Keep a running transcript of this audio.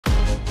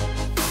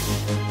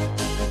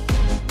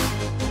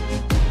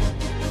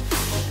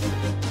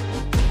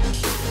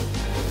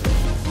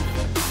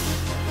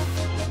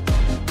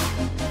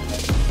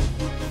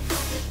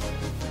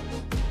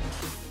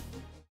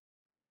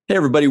Hey,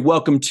 everybody.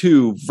 Welcome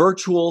to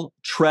Virtual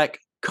Trek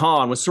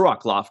Con with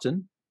Sirach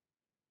Lofton.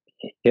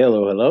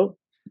 Hello, hello.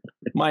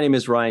 My name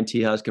is Ryan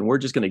T. Husk, and we're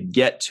just going to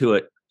get to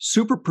it.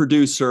 Super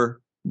producer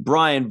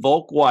Brian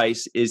Volk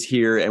Weiss is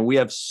here, and we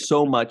have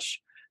so much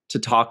to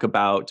talk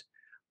about.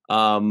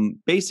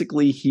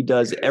 Basically, he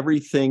does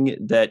everything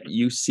that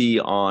you see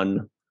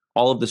on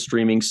all of the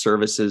streaming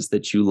services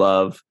that you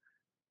love,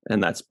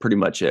 and that's pretty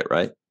much it,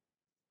 right?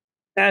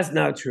 That's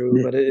not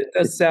true, but it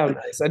does sound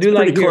nice. I do It's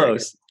like pretty hearing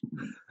close.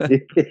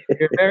 it.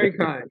 You're very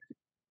kind.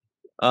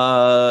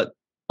 A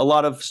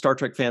lot of Star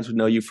Trek fans would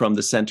know you from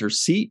The Center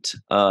Seat,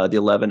 the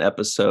 11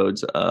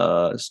 episodes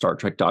Star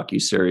Trek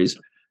docuseries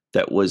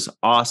that was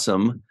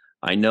awesome.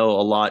 I know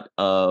a lot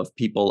of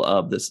people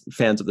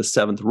fans of The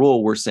Seventh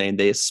Rule were saying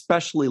they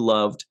especially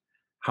loved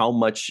how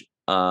much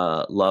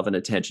love and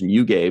attention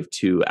you gave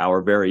to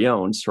our very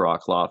own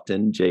Sirach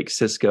Lofton, Jake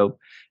Sisko,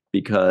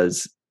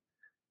 because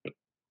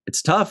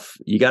it's tough.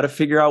 You got to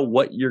figure out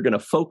what you're going to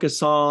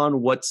focus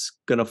on, what's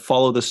going to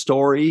follow the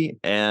story.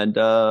 And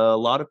a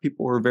lot of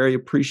people were very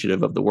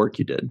appreciative of the work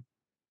you did.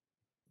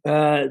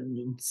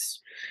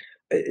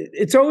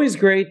 It's always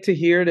great to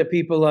hear that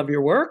people love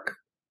your work.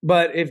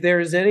 But if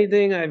there's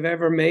anything I've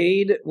ever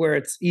made where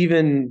it's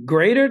even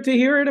greater to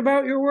hear it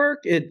about your work,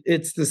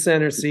 it's The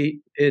Center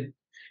Seat.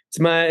 It's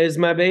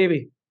my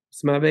baby.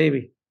 It's my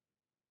baby.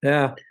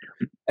 Yeah.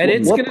 And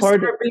it's going to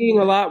start being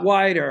a lot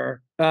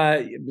wider.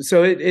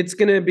 So it's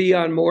going to be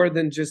on more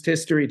than just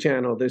History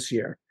Channel this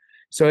year.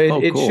 So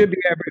it cool. should be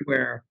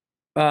everywhere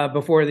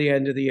before the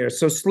end of the year.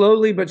 So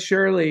slowly but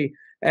surely,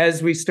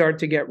 as we start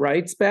to get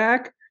rights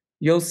back,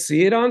 you'll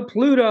see it on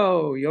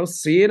Pluto. You'll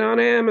see it on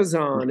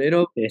Amazon.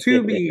 It'll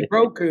Tubi,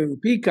 Roku,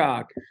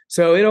 Peacock.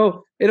 So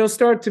it'll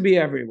start to be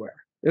everywhere.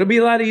 It'll be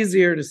a lot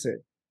easier to see.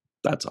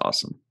 That's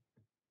awesome.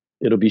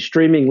 It'll be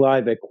streaming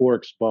live at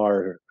Quark's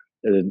Bar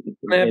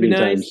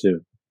anytime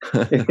soon.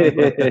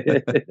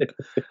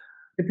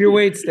 If you're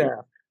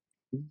waitstaff.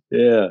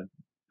 Yeah.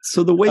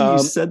 So the way you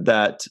said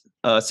that,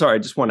 sorry, I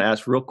just want to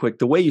ask real quick.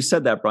 The way you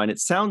said that, Brian, it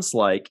sounds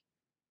like,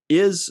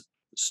 is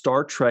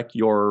Star Trek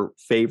your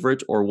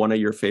favorite or one of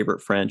your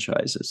favorite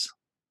franchises?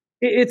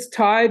 It's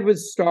tied with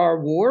Star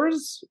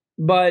Wars,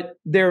 but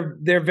they're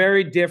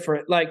very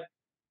different. Like,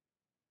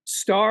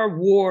 Star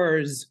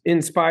Wars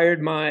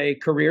inspired my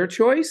career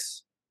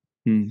choice.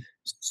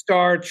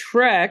 Star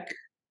Trek,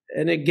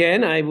 and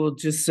again, I will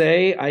just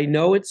say, I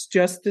know it's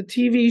just a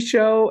TV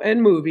show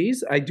and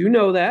movies. I do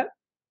know that.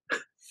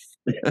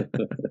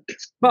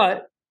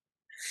 But,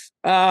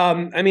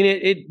 I mean,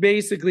 it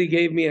basically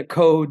gave me a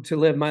code to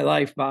live my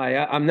life by.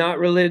 I'm not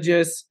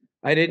religious.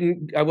 I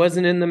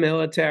wasn't in the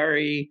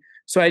military.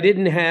 So I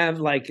didn't have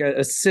like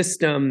a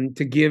system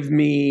to give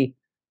me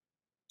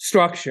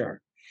structure.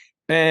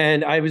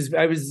 And I was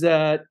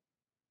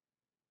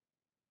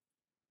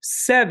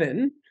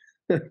 7.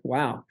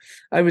 Wow.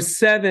 I was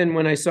 7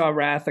 when I saw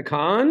Wrath of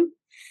Khan,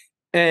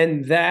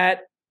 and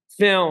that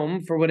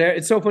film, for whatever,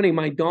 it's so funny.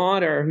 My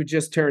daughter, who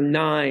just turned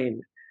 9,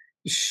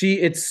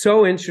 it's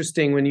so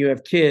interesting when you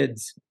have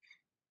kids,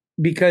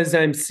 because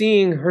I'm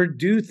seeing her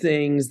do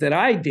things that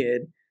I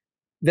did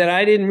that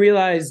I didn't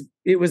realize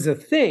it was a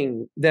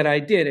thing that I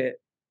did it.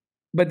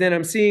 But then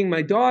I'm seeing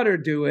my daughter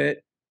do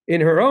it in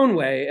her own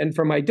way. And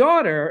for my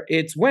daughter,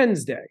 it's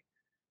Wednesday.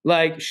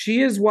 Like, she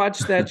has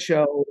watched that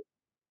show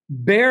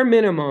bare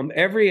minimum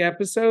every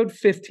episode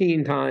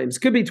 15 times,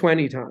 could be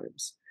 20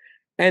 times.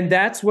 And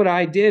that's what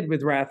I did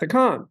with Wrath of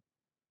Khan.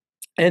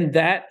 And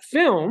that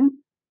film,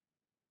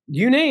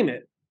 you name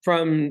it,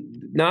 from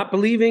not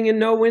believing in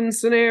no-win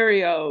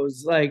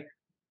scenarios, like,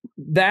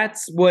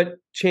 that's what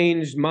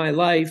changed my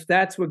life.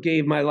 That's what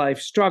gave my life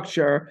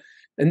structure.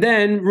 And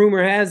then,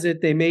 rumor has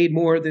it, they made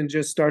more than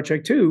just Star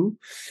Trek II.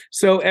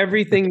 So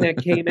everything that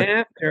came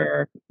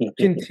after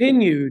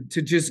continued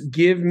to just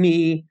give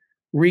me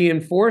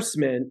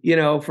reinforcement,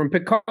 from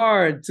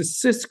Picard to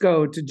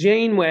Sisko to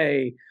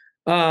Janeway,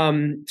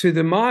 to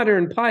the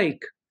modern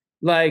Pike,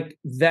 like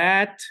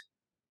that.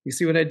 You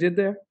see what I did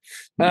there?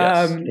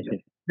 Yes.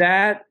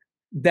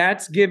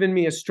 That's given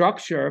me a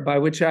structure by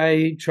which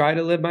I try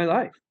to live my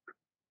life.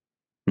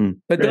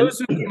 But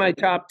those would be my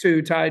top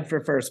 2, tied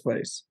for first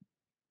place.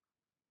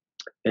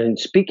 And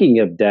speaking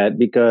of that,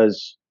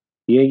 because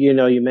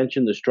you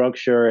mentioned the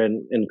structure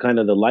and kind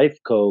of the life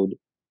code.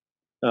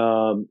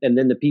 And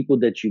then the people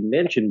that you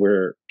mentioned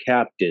were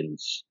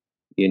captains.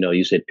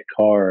 You said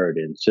Picard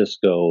and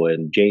Sisko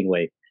and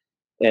Janeway.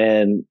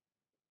 And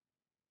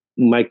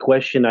my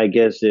question, I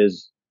guess,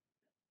 is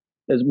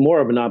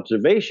more of an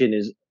observation: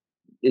 is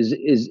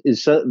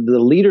the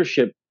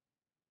leadership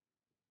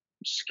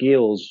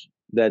skills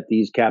that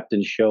these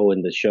captains show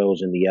in the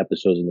shows and the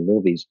episodes and the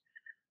movies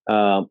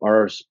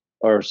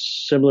are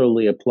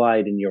similarly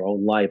applied in your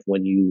own life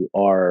when you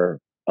are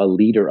a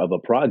leader of a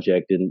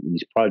project in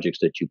these projects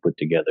that you put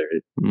together?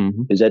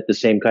 Is that the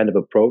same kind of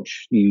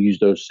approach? You use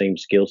those same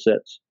skill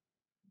sets?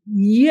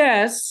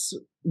 Yes.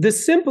 The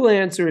simple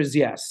answer is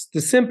yes.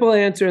 The simple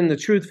answer and the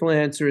truthful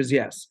answer is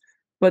yes.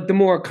 But the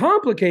more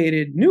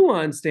complicated,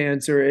 nuanced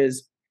answer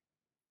is,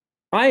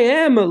 I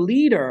am a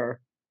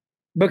leader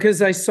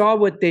because I saw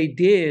what they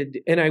did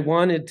and I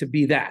wanted to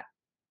be that.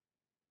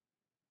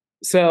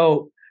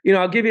 So,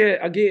 I'll give you,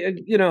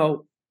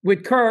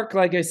 with Kirk,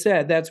 like I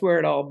said, that's where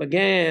it all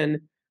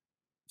began.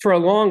 For a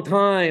long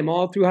time,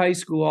 all through high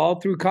school, all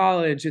through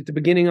college, at the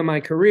beginning of my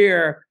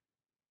career,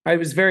 I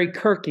was very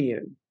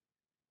Kirkian.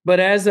 But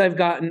as I've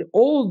gotten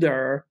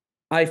older,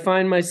 I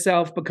find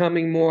myself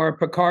becoming more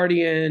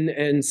Picardian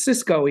and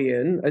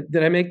Ciscoian.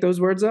 Did I make those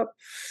words up?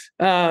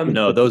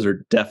 No, those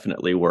are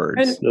definitely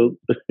words. Nope.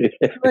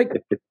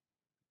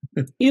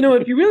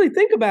 If you really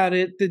think about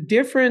it, the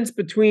difference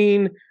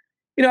between,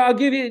 I'll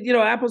give you,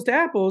 apples to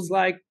apples,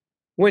 like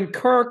when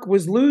Kirk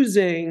was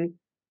losing,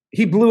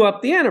 he blew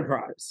up the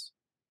Enterprise.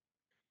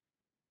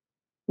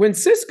 When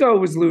Cisco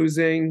was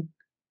losing,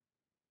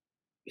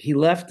 he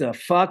left a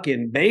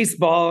fucking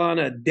baseball on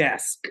a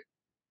desk.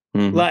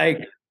 Mm-hmm. Like,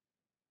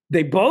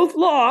 they both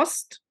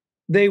lost.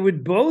 They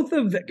would both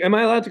have. Am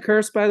I allowed to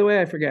curse, by the way?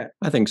 I forget.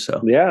 I think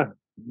so. Yeah.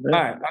 All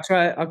right. I'll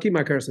try. I'll keep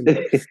my cursing.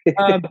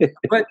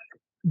 But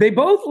they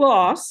both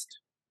lost.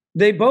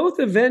 They both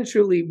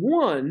eventually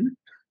won.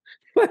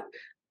 But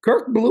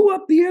Kirk blew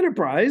up the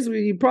Enterprise.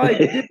 He probably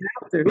didn't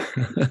have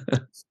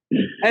to.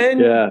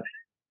 And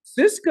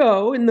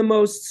Cisco, in the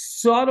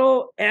most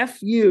subtle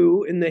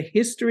FU in the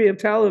history of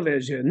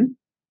television,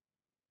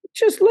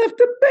 just left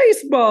a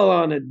baseball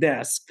on a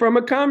desk from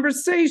a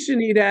conversation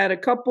he'd had a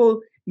couple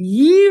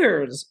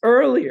years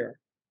earlier.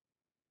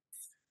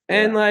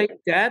 And like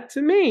that,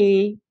 to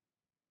me,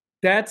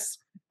 that's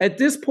at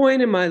this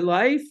point in my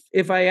life,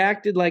 if I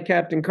acted like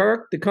Captain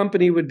Kirk, the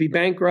company would be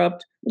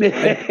bankrupt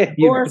and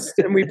divorced,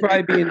 and we'd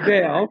probably be in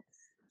jail.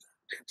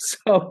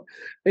 So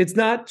it's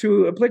not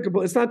too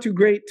applicable. It's not too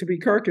great to be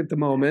Kirk at the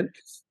moment.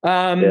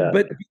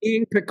 But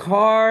being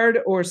Picard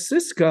or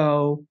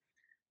Cisco,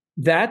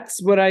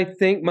 that's what I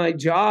think my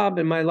job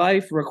and my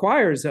life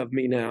requires of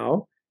me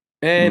now.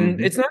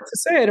 And it's not to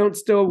say I don't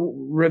still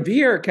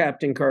revere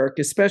Captain Kirk,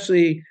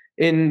 especially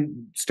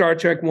in Star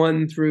Trek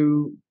 1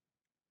 through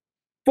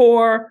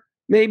 4,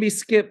 maybe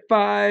skip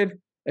 5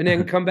 and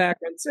then come back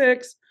on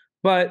 6,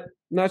 but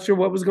not sure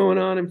what was going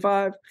on in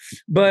 5.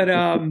 But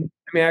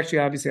actually,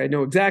 obviously I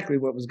know exactly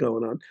what was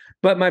going on.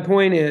 But my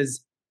point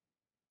is,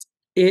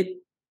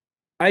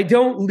 I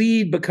don't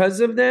lead because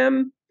of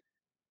them,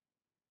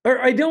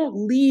 or I don't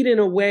lead in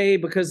a way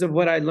because of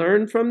what I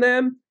learned from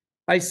them.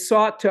 I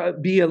sought to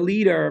be a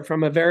leader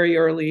from a very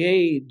early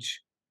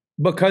age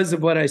because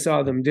of what I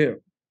saw them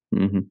do.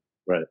 Mm-hmm.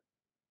 Right.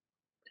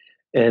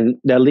 And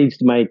that leads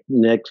to my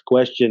next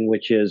question,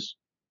 which is,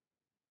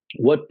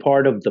 what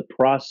part of the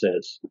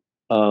process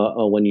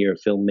when you're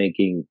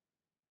filmmaking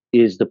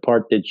is the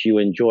part that you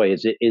enjoy?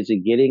 Is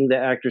it getting the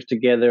actors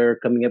together,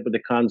 coming up with the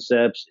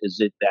concepts? Is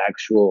it the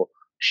actual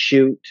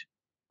shoot,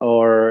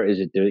 or is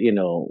it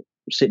the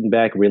sitting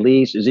back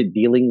release? Is it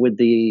dealing with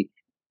the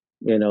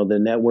the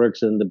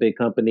networks and the big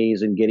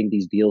companies and getting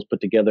these deals put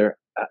together?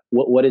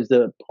 What is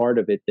the part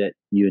of it that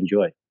you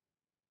enjoy?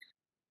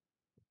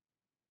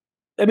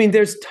 I mean,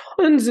 there's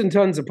tons and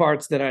tons of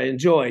parts that I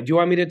enjoy. Do you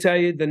want me to tell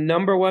you the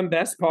number one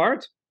best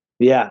part?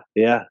 Yeah.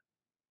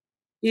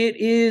 This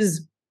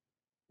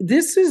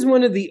is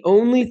one of the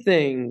only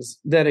things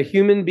that a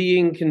human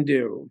being can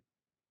do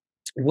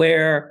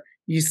where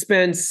you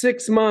spend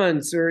 6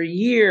 months or a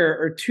year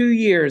or 2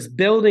 years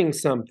building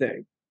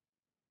something.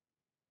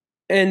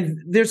 And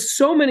there's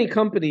so many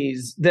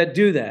companies that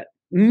do that.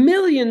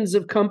 Millions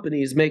of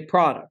companies make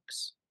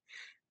products.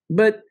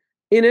 But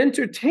in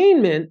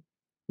entertainment,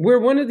 we're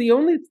one of the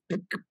only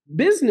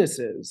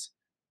businesses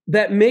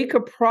that make a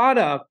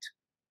product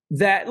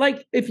that,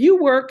 like, if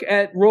you work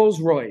at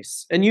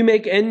Rolls-Royce and you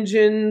make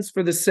engines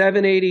for the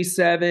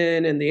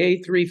 787 and the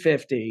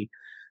A350,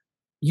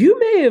 you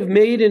may have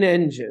made an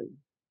engine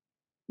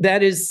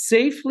that is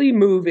safely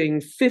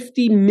moving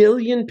 50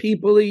 million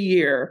people a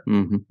year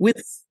with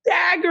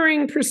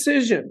staggering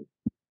precision.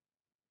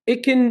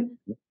 It can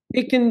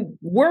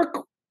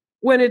work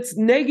when it's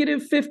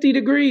negative 50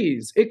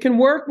 degrees. It can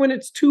work when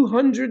it's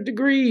 200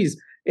 degrees.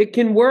 It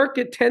can work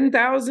at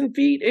 10,000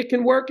 feet. It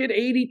can work at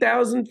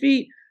 80,000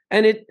 feet.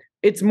 And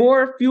it's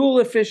more fuel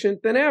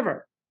efficient than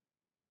ever.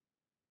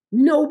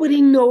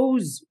 Nobody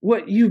knows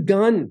what you've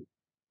done.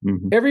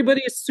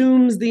 Everybody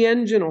assumes the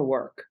engine will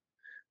work.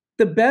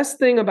 The best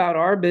thing about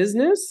our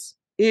business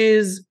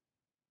is,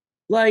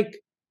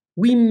 like,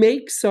 we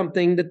make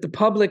something that the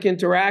public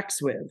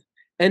interacts with.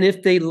 And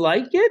if they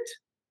like it,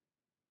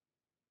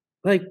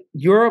 like,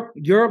 you're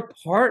a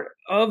part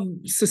of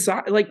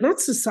society, like, not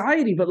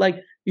society, but like,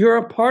 you're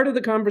a part of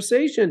the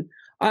conversation.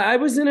 I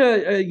was in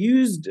a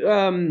used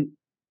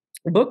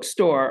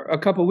bookstore a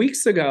couple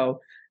weeks ago,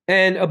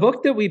 and a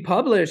book that we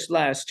published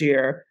last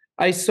year,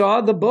 I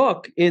saw the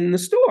book in the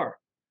store.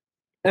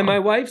 And my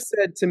wife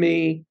said to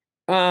me,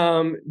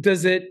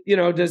 does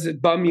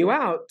it bum you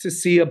out to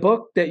see a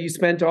book that you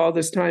spent all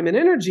this time and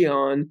energy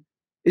on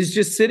is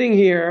just sitting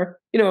here?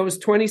 It was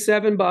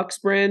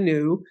 $27 brand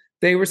new.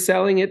 They were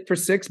selling it for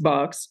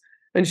 $6.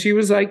 And she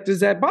was like, does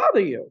that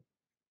bother you?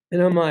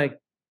 And I'm like,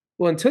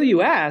 well, until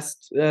you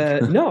asked,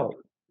 no.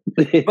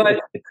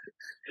 But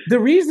the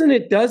reason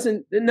it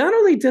doesn't, not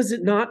only does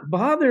it not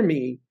bother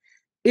me,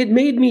 it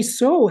made me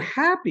so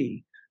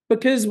happy,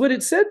 because what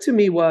it said to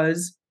me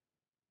was,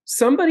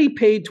 somebody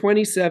paid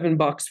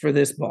 $27 for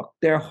this book,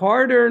 their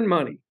hard-earned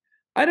money.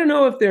 I don't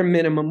know if they're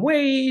minimum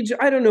wage,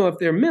 I don't know if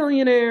they're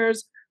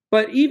millionaires,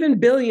 but even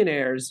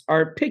billionaires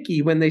are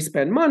picky when they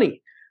spend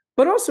money.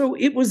 But also,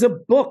 it was a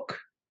book.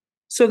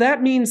 So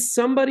that means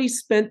somebody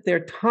spent their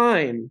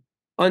time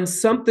on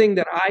something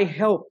that I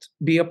helped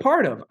be a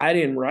part of. I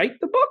didn't write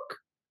the book.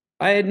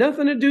 I had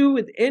nothing to do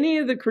with any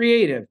of the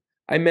creative.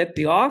 I met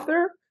the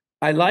author.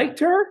 I liked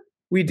her.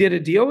 We did a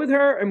deal with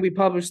her and we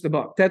published the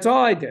book. That's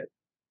all I did.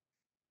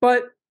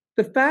 But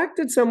the fact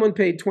that someone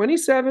paid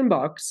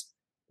 $27,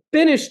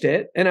 finished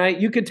it,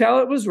 and you could tell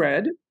it was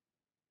read,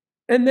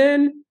 and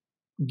then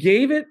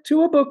gave it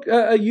to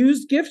a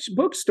used gift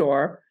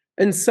bookstore,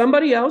 and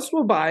somebody else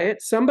will buy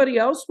it, somebody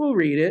else will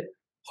read it.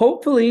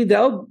 Hopefully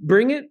they'll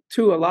bring it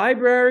to a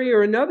library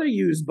or another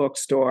used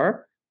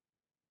bookstore.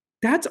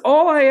 That's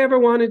all I ever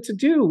wanted to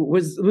do,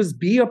 was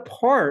be a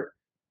part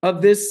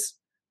of this,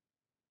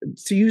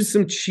 to use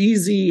some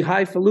cheesy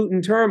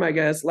highfalutin term, I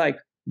guess, like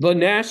the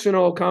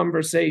national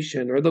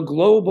conversation or the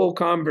global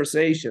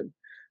conversation.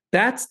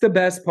 That's the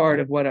best part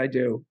of what I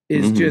do,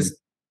 is just,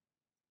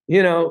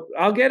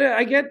 I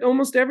get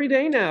almost every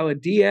day now a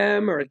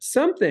DM or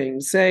something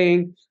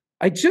saying,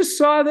 I just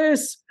saw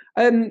this,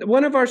 and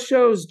one of our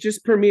shows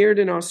just premiered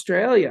in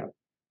Australia.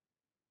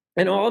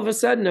 And all of a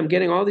sudden, I'm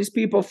getting all these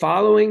people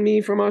following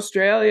me from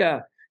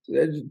Australia,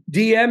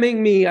 DMing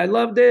me, I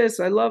love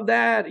this, I love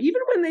that,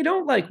 even when they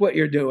don't like what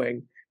you're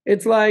doing.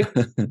 It's like,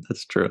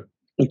 that's true.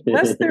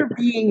 Unless they're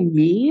being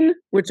mean,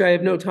 which I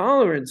have no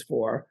tolerance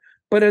for,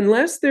 but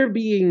unless they're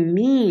being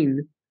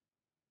mean,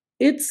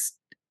 it's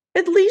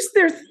at least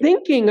they're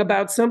thinking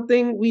about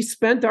something we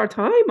spent our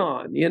time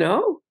on,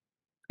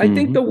 I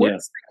think the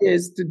worst thing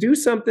is to do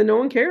something no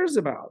one cares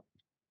about.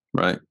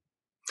 Right.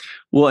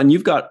 Well, and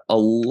you've got a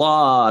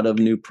lot of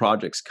new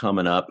projects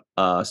coming up,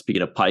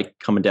 speaking of Pike,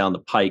 coming down the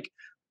pike.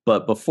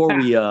 But before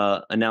we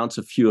announce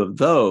a few of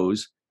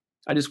those,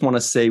 I just want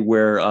to say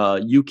where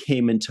you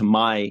came into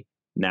my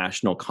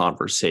national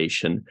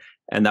conversation.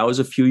 And that was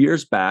a few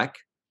years back.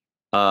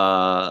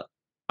 I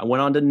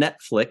went on to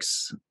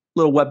Netflix, a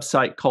little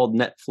website called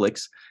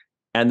Netflix.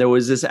 And there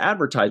was this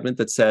advertisement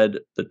that said,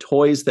 "The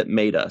toys that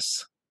made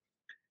us."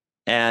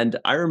 And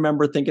I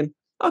remember thinking,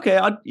 okay,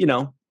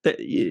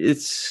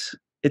 it's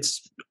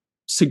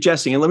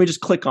suggesting, and let me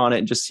just click on it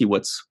and just see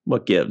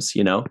what gives,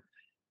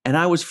 And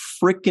I was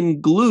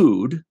freaking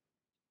glued.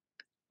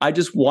 I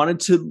just wanted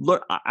to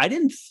learn. I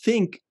didn't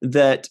think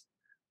that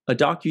a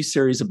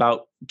docuseries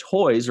about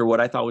toys, or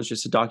what I thought was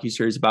just a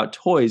docuseries about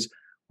toys,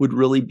 would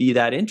really be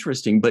that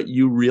interesting. But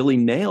you really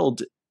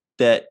nailed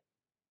that.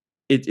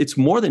 It's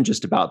more than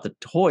just about the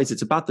toys.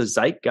 It's about the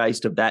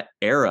zeitgeist of that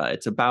era.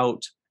 It's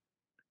about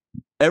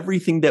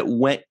everything that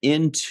went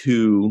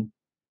into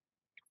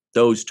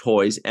those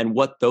toys and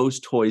what those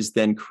toys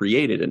then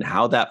created and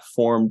how that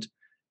formed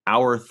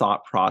our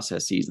thought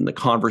processes and the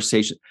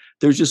conversation.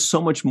 There's just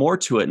so much more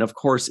to it. And of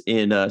course,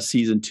 in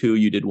season 2,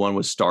 you did one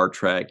with Star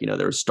Trek. There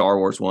were Star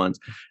Wars ones.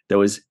 There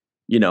was,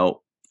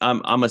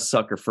 I'm a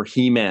sucker for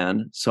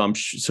He-Man, so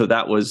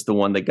that was the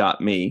one that got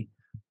me.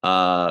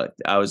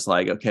 I was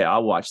like, okay,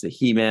 I'll watch the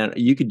He-Man.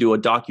 You could do a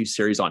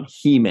docuseries on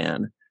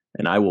He-Man,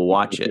 and I will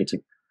watch it.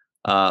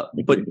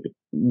 But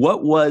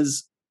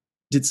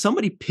did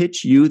somebody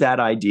pitch you that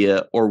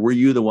idea, or were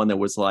you the one that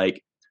was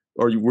like,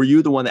 or were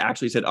you the one that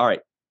actually said, all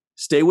right,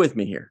 stay with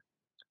me here,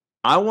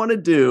 I want to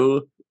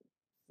do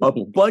a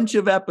bunch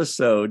of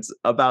episodes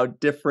about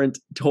different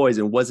toys?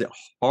 And was it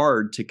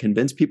hard to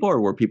convince people,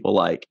 or were people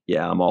like,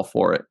 yeah, I'm all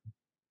for it?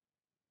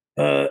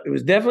 It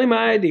was definitely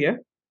my idea,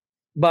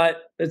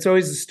 but it's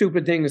always a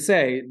stupid thing to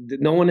say.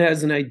 No one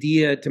has an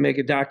idea to make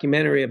a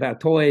documentary about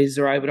toys,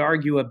 or I would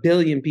argue a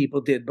billion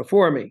people did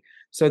before me.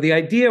 So the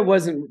idea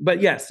wasn't,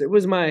 but yes, it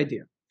was my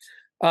idea.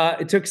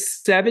 It took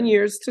 7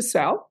 years to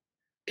sell.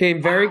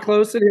 Came very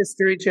close at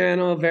History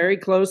Channel, very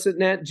close at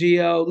Nat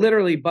Geo,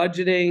 literally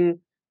budgeting,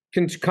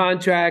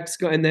 contracts,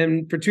 and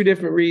then for 2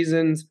 different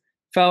reasons,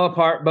 fell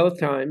apart both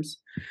times.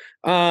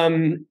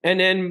 And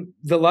then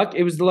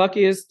it was the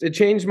luckiest. It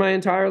changed my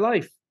entire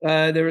life.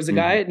 There was a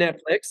guy at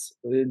Netflix,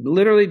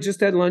 literally just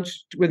had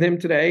lunch with him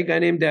today, a guy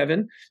named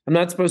Devin. I'm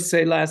not supposed to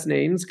say last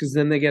names because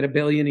then they get a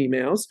billion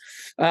emails.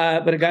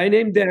 But a guy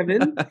named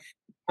Devin,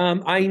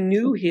 I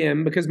knew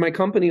him because my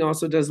company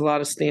also does a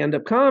lot of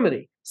stand-up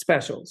comedy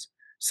specials.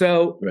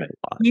 So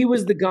he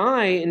was the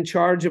guy in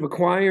charge of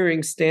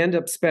acquiring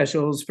stand-up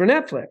specials for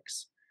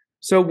Netflix.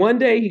 So one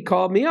day he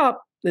called me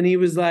up and he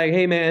was like,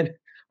 hey, man,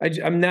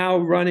 I'm now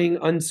running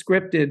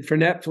unscripted for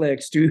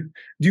Netflix. Do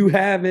you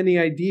have any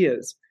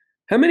ideas?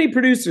 How many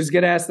producers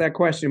get asked that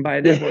question by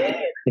a network?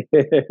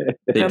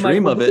 They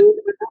dream of it.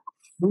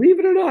 Believe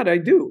it or not, I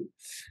do.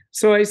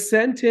 So I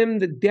sent him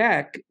the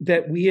deck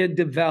that we had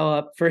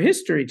developed for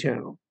History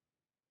Channel,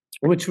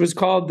 which was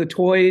called The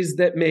Toys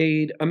That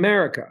Made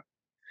America.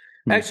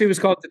 Actually, it was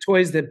called The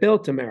Toys That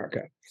Built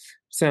America.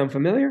 Sound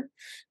familiar?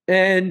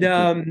 And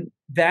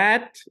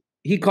that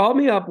he called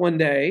me up one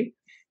day,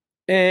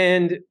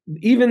 and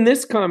even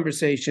this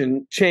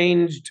conversation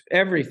changed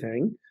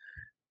everything.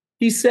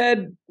 He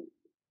said,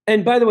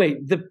 and by the way,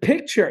 the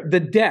picture, the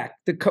deck,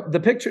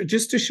 the picture,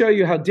 just to show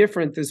you how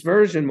different this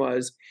version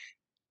was,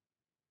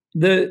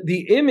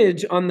 the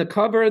image on the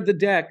cover of the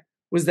deck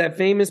was that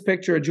famous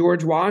picture of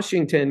George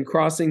Washington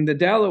crossing the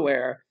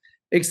Delaware,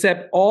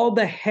 except all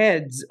the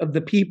heads of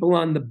the people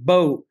on the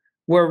boat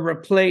were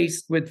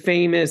replaced with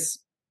famous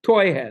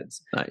toy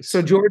heads. Nice.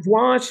 So George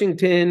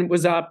Washington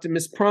was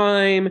Optimus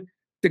Prime.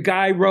 The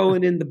guy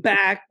rowing in the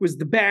back was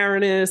the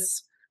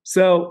Baroness.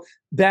 So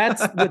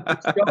that's what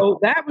the show,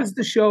 that was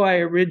the show I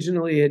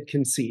originally had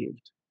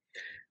conceived.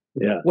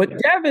 Yeah. What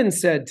Devin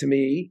said to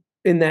me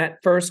in that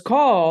first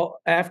call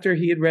after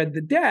he had read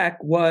the deck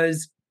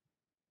was,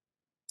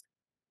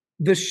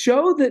 the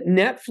show that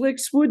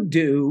Netflix would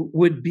do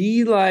would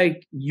be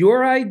like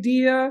your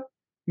idea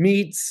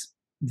meets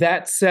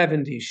that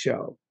 70s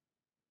show.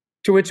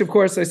 To which, of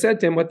course, I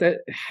said to him, what the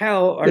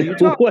hell are you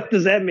talking What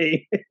does that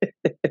mean?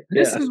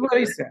 This is what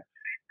he said.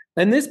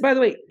 And this, by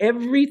the way,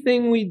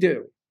 everything we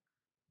do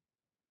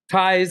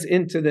ties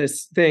into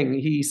this thing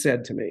he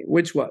said to me,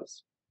 which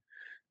was,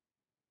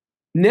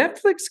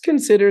 Netflix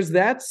considers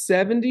that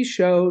 70s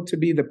show to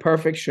be the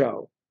perfect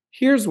show.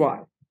 Here's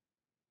why.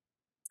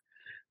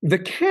 The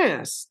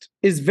cast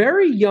is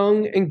very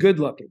young and good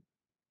looking.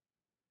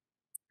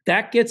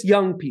 That gets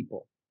young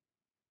people.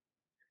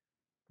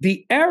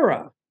 The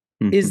era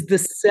is the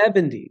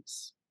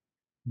 70s.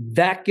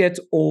 That gets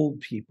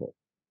old people.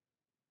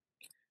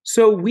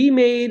 So we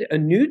made a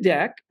new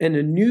deck and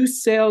a new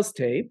sales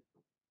tape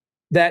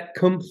that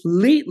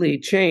completely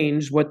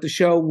changed what the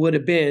show would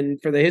have been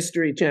for the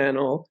History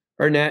Channel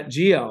or Nat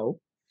Geo.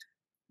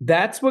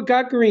 That's what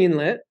got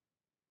greenlit.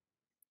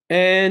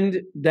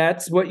 And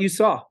that's what you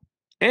saw.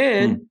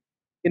 And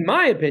in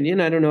my opinion,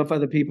 I don't know if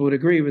other people would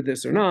agree with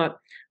this or not,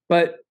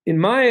 but in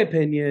my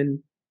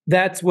opinion,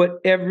 that's what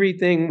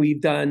everything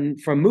we've done,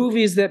 from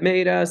movies that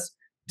made us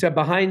to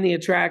Behind the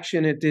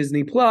Attraction at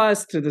Disney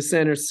Plus to The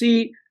Center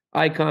Seat,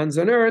 Icons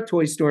on Earth,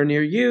 Toy Store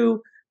Near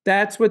You,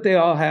 that's what they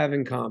all have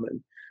in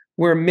common.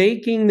 We're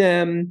making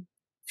them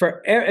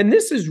for, and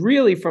this is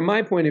really, from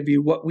my point of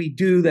view, what we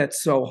do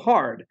that's so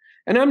hard.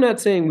 And I'm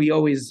not saying we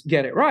always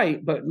get it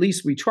right, but at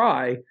least we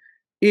try,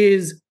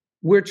 is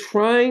we're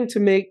trying to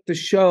make the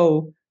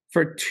show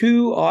for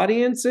two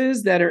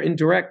audiences that are in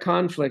direct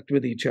conflict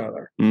with each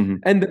other.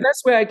 And the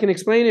best way I can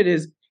explain it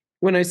is,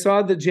 when I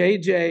saw the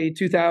JJ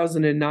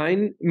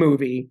 2009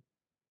 movie,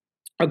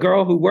 a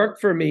girl who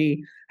worked for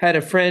me had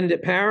a friend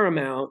at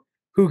Paramount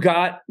who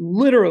got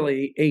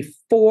literally a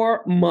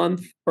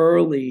 4-month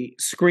early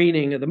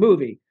screening of the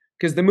movie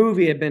because the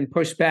movie had been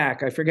pushed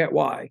back. I forget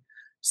why.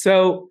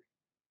 So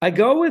I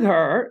go with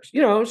her,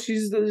 you know,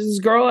 she's this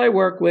girl I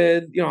work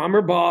with, you know, I'm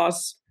her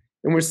boss,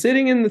 and we're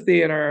sitting in the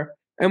theater,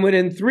 and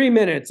within 3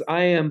 minutes,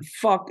 I am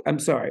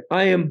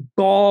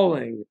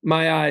bawling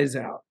my eyes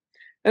out.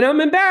 And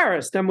I'm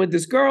embarrassed. I'm with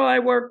this girl I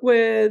work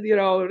with, you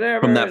know,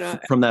 whatever.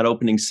 From that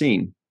opening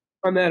scene.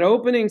 From that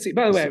opening scene.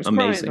 By the way, I was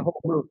amazing.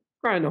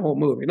 crying the whole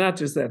movie, not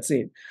just that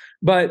scene.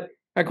 But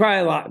I cry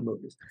a lot in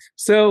movies.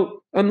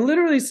 So I'm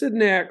literally sitting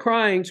there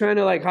crying, trying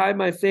to like hide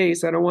my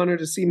face. I don't want her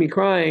to see me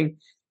crying.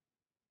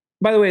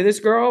 By the way, this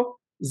girl,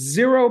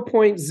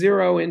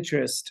 0.0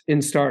 interest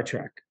in Star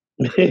Trek.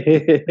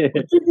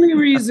 The only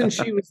reason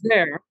she was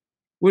there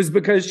was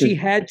because she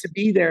had to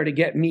be there to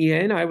get me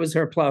in. I was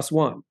her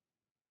 +1.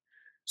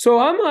 So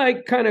I'm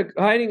like kind of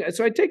hiding.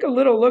 So I take a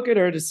little look at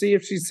her to see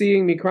if she's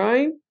seeing me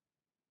crying.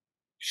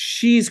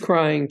 She's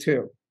crying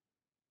too.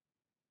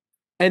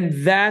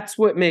 And that's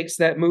what makes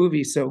that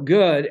movie so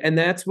good. And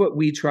that's what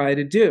we try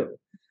to do.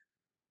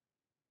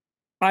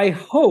 I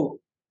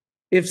hope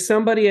if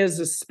somebody has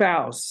a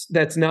spouse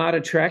that's not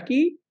a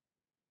Trekkie,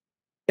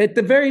 at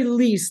the very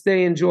least,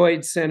 they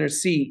enjoyed Center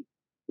Seat,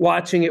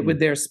 watching it with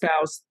their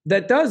spouse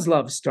that does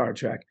love Star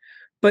Trek.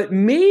 But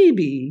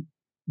maybe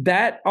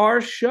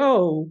our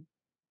show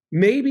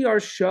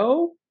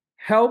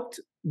helped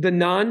the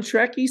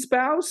non-Trekkie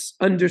spouse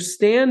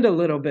understand a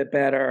little bit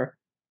better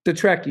the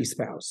Trekkie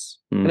spouse.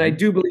 And I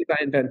do believe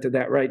I invented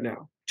that right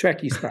now.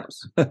 Trekkie spouse.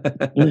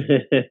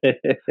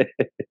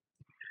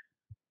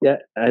 Yeah,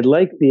 I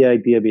like the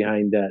idea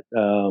behind that.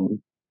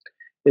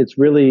 It's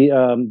really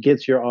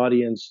gets your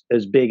audience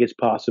as big as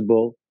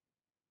possible.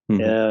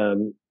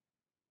 You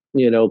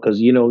know, because,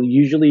 you know,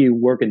 usually you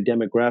work in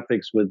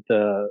demographics with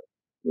the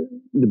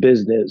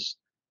business.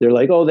 They're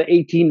like, oh, the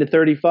 18 to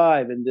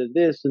 35 and the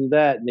this and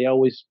that. And they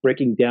always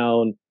breaking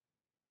down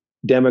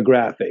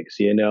demographics,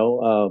 you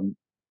know,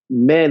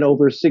 men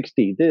over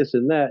 60, this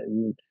and that.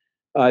 And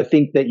I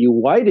think that you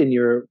widen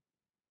your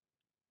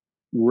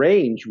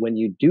range when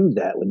you do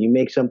that, when you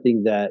make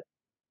something that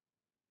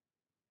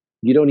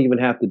you don't even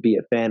have to be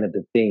a fan of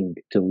the thing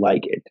to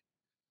like it.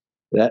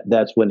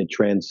 That's when it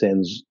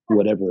transcends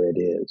whatever it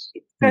is.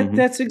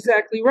 That's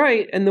exactly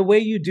right. And the way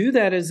you do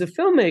that as a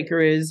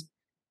filmmaker is,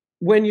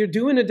 when you're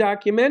doing a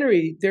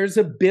documentary, there's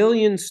a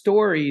billion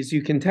stories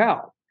you can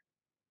tell.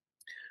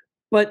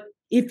 But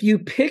if you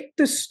pick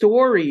the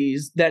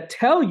stories that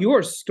tell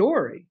your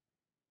story,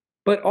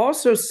 but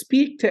also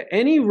speak to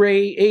any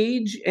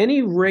age,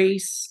 any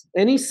race,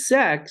 any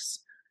sex,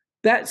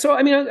 so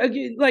I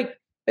mean, like,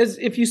 as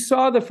if you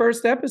saw the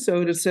first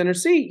episode of Center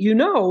Seat,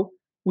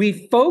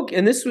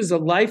 and this was a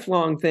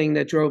lifelong thing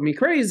that drove me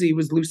crazy,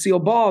 was Lucille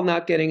Ball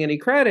not getting any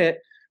credit.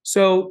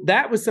 So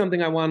that was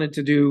something I wanted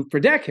to do for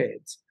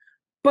decades.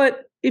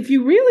 But if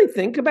you really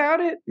think about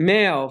it,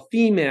 male,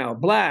 female,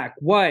 black,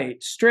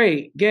 white,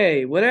 straight,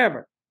 gay,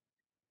 whatever,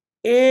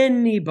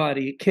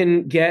 anybody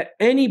can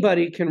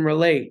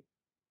relate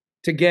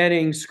to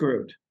getting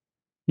screwed.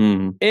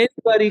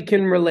 Anybody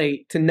can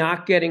relate to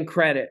not getting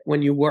credit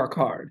when you work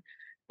hard.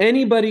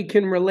 Anybody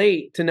can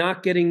relate to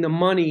not getting the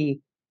money.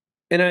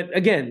 And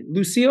again,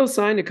 Lucille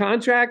signed a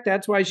contract.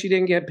 That's why she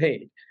didn't get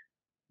paid.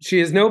 She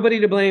has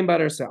nobody to blame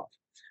but herself.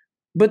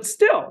 But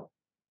still,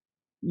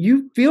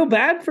 you feel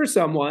bad for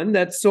someone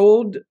that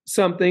sold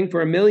something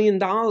for $1 million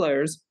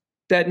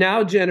that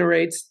now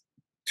generates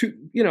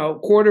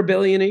 $250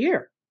 million a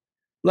year.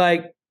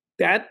 Like,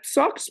 that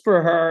sucks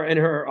for her and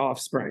her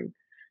offspring.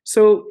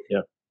 So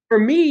for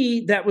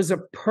me, that was a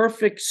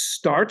perfect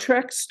Star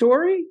Trek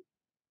story,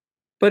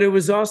 but it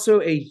was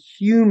also a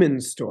human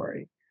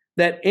story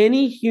that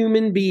any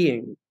human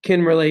being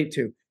can relate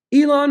to.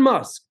 Elon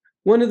Musk,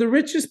 one of the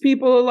richest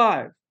people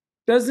alive,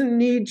 doesn't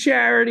need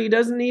charity,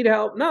 doesn't need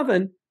help,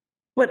 nothing.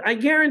 But I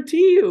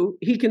guarantee you,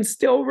 he can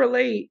still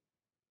relate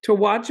to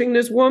watching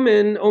this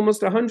woman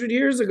almost 100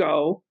 years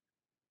ago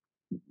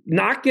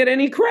not get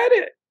any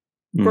credit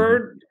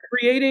for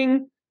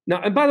creating.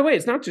 Now, and by the way,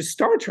 it's not just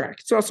Star Trek,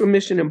 it's also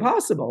Mission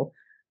Impossible.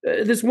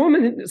 This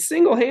woman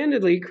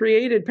single-handedly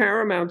created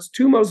Paramount's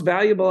 2 most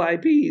valuable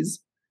IPs.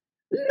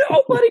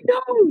 Nobody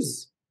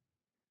knows.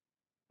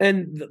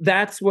 And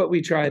that's what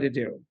we try to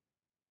do.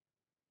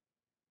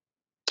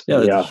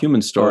 Yeah, the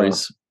human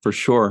stories, for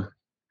sure.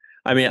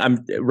 I mean,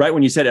 I'm right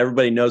when you said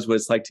everybody knows what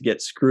it's like to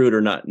get screwed or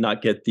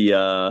not get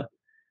the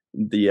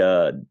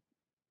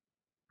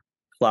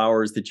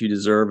flowers that you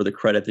deserve or the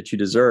credit that you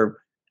deserve.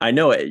 I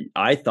know it.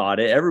 I thought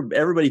it.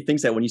 Everybody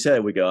thinks that when you say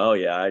it, we go, "Oh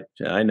yeah,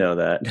 I know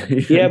that."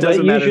 Yeah, it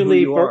doesn't matter who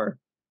you are.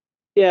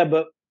 Yeah,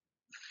 but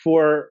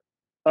for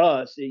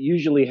us, it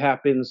usually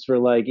happens for,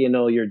 like,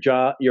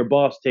 your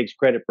boss takes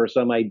credit for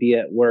some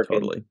idea at work,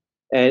 Totally,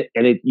 and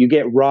you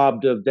get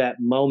robbed of that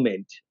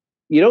moment.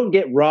 You don't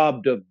get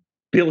robbed of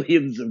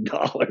billions of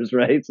dollars,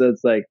 right? So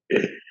it's like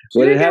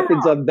when it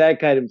happens on that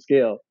kind of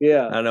scale.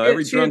 Yeah. I know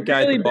every drunk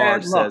guy at the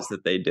bar says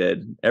that they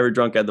did. Every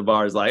drunk at the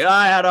bar is like,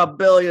 I had $1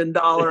 billion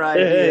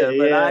idea,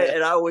 but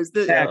I was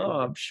this. Exactly. Oh,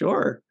 I'm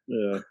sure.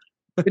 Yeah.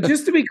 But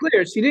just to be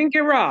clear, she didn't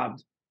get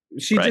robbed.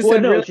 She just she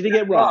didn't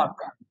get robbed.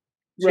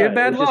 She had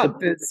bad luck.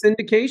 The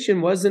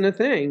syndication wasn't a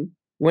thing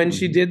when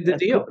she did the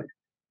deal.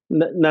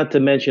 Not to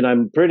mention,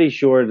 I'm pretty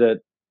sure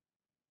that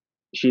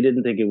she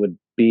didn't think it would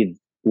be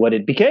what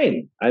it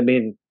became. I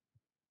mean,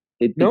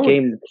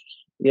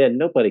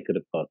 nobody could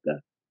have thought that.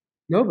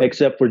 Nobody.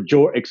 Except for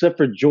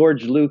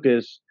George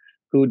Lucas,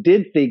 who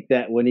did think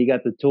that when he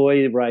got the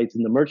toy rights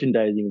and the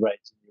merchandising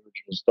rights in the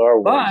original Star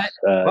Wars.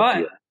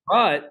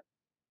 But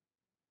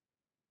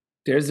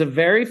there's a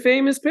very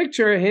famous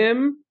picture of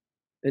him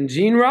and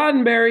Gene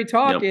Roddenberry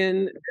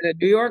talking at a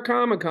New York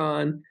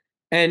Comic-Con.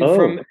 And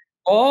from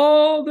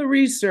all the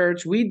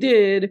research we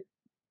did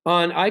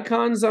on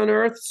Icons on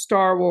Earth,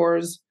 Star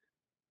Wars,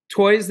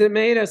 Toys That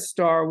Made Us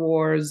Star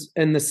Wars,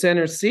 and the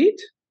Center Seat,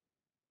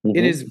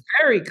 it is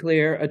very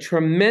clear a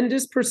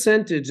tremendous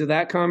percentage of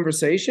that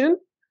conversation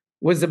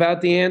was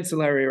about the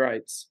ancillary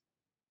rights.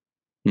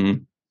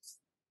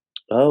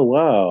 Oh,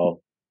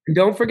 wow. And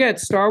don't forget,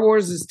 Star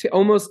Wars is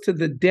almost to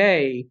the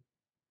day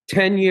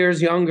 10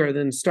 years younger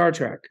than Star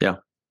Trek. Yeah.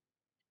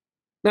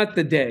 Not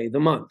the day, the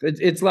month.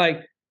 It's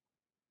like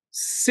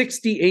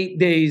 68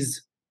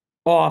 days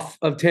off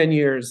of 10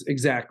 years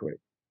exactly.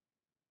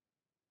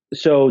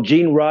 So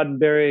Gene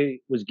Roddenberry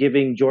was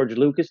giving George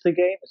Lucas the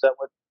game? Is that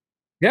what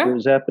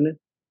was happening?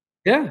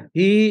 Yeah.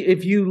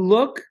 If you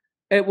look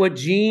at what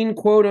Gene,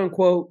 quote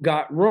unquote,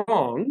 got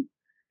wrong,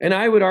 and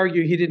I would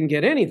argue he didn't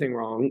get anything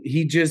wrong.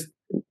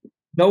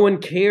 No one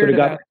cared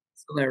about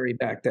ancillary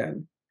back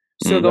then.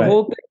 So the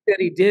whole thing that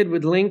he did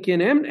with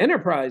Lincoln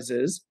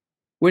Enterprises,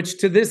 which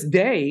to this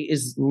day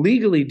is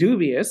legally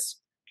dubious,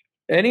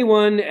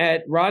 anyone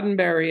at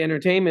Roddenberry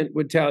Entertainment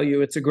would tell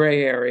you it's a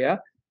gray area.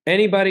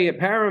 Anybody at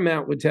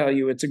Paramount would tell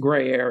you it's a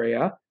gray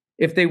area.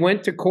 If they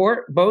went to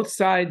court, both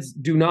sides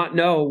do not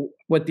know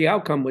what the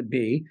outcome would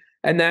be.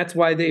 And that's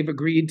why they've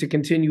agreed to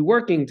continue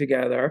working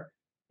together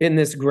in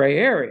this gray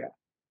area.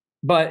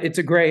 But it's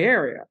a gray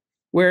area.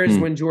 Whereas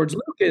when George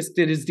Lucas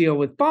did his deal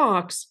with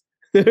Fox,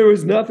 there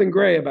was nothing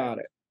gray about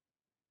it.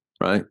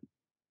 Right.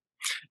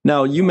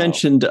 Now, you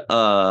mentioned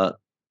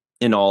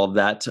in all of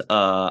that,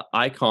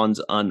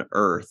 Icons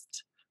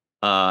Unearthed,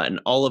 and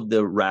all of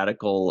the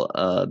radical,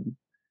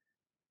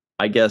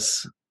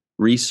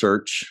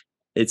 research.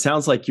 It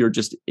sounds like you're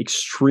just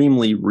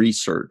extremely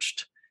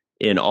researched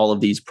in all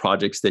of these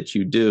projects that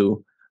you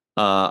do.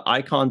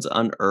 Icons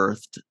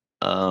Unearthed,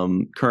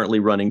 currently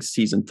running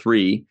season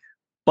 3,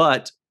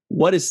 but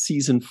what is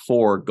season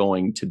 4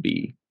 going to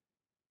be?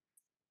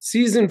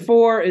 Season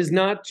 4 is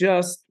not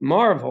just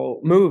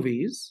Marvel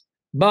movies,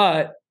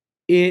 but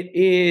it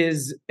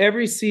is,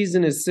 every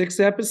season is 6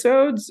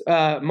 episodes.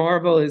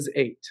 Marvel is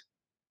 8.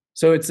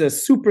 So it's a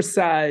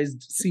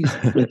supersized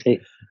season.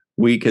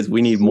 Because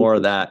we need more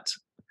of that.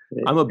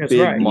 I'm a That's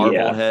big right.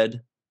 Marvel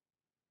head.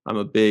 I'm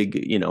a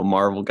big,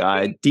 Marvel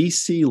guy.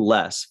 DC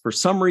less. For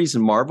some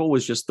reason, Marvel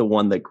was just the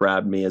one that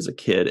grabbed me as a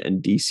kid,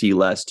 and DC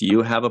less. Do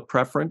you have a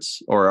preference,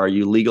 or are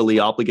you legally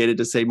obligated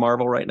to say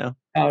Marvel right now?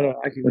 Oh no,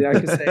 I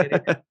can say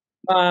it.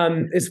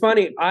 It's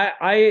funny.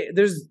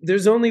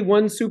 There's only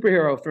one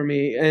superhero for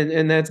me,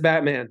 and that's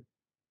Batman.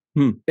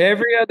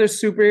 Every other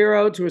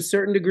superhero, to a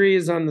certain degree,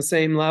 is on the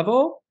same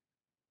level.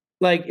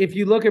 Like, if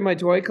you look at my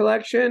toy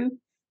collection,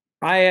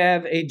 I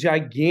have a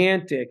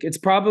gigantic, it's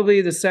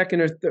probably the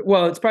second or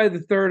it's probably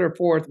the third or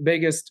fourth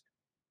biggest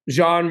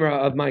genre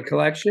of my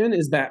collection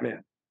is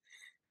Batman.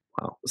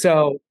 Wow.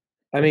 So,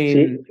 I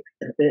mean,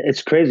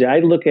 it's crazy. I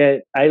look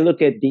at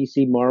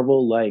DC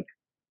Marvel, like,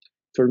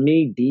 for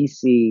me,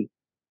 DC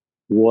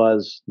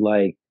was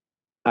like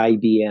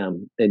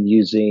IBM and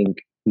using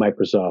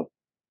Microsoft,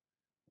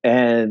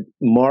 and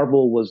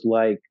Marvel was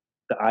like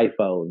the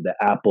iPhone, the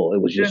Apple.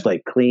 It was just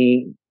like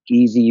clean,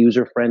 easy,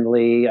 user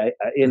friendly.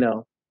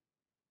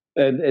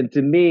 And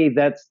to me,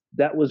 that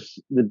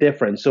was the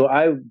difference. So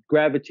I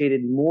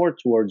gravitated more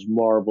towards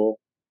Marvel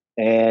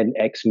and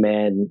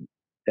X-Men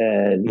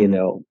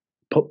and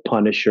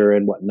Punisher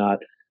and whatnot,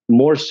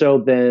 more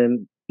so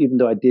than, even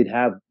though I did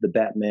have the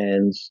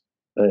Batmans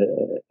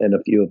and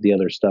a few of the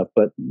other stuff,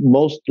 but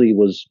mostly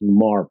was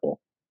Marvel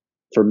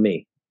for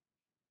me.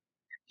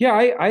 Yeah,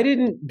 I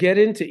didn't get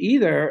into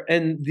either,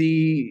 and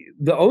the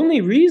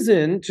only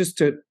reason, just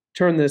to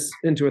turn this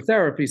into a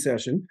therapy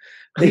session,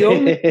 the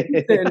only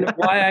reason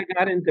why I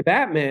got into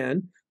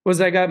Batman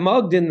was I got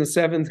mugged in the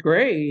 7th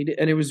grade,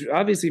 and it was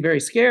obviously very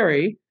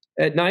scary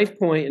at knife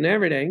point and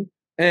everything,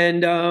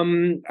 and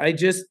I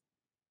just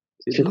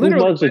who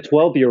mugs a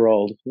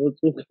 12-year-old?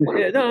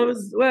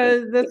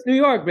 That's New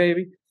York,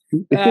 baby.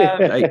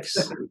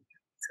 Yikes.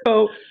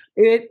 So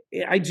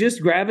I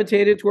just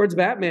gravitated towards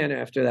Batman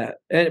after that,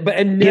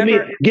 and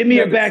never give me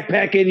your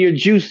backpack and your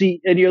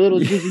little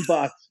juicy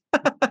box.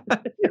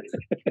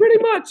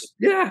 Pretty much,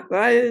 yeah.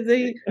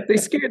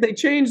 They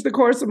changed the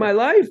course of my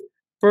life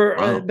for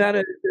about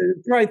a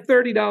probably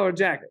 $30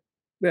 jacket.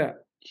 Yeah.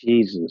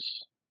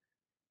 Jesus.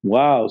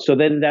 Wow. So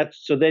then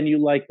you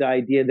like the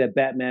idea that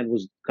Batman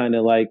was kind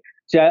of like.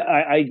 See,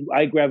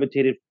 I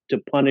gravitated to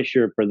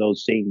Punisher for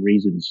those same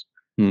reasons.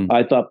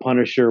 I thought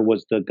Punisher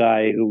was the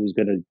guy who was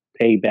going to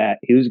pay back.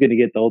 He was going to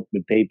get the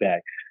ultimate payback.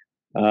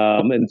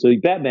 And so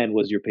Batman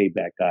was your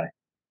payback guy.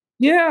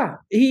 Yeah,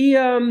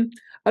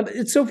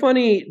 it's so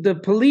funny. The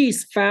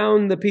police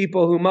found the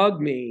people who mugged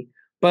me,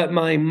 but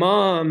my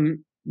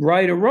mom,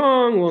 right or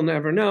wrong, we'll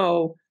never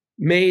know,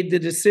 made the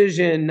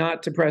decision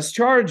not to press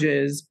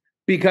charges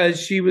because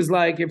she was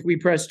like, if we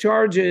press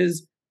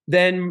charges,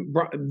 then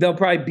they'll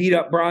probably beat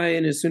up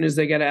Brian as soon as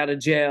they get out of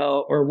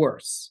jail or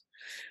worse.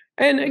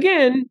 And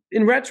again,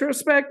 in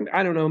retrospect,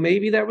 I don't know,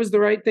 maybe that was the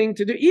right thing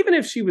to do. Even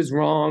if she was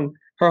wrong,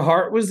 her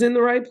heart was in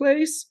the right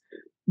place.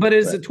 But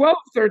as a 12,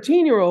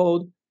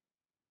 13-year-old,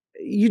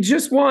 you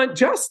just want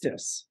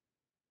justice.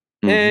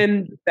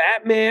 And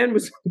Batman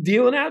was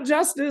dealing out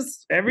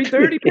justice every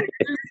 30 pages.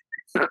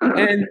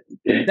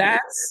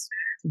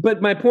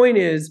 But my point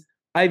is,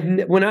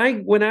 when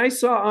I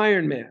saw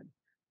Iron Man,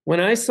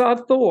 when I saw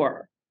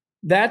Thor,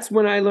 that's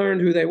when I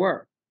learned who they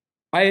were.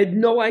 I had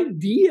no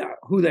idea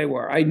who they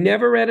were. I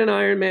never read an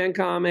Iron Man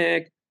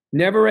comic,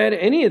 never read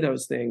any of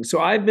those things.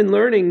 So I've been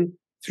learning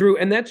through,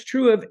 and that's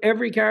true of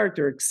every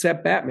character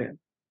except Batman.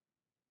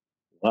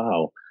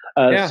 Wow.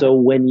 So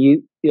when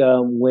you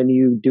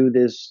do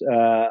this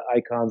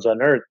Icons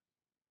on Earth,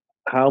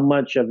 how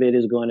much of it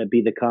is going to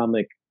be the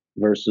comic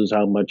versus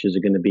how much is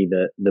it going to be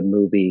the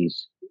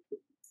movies?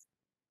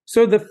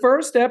 So the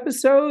first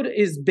episode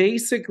is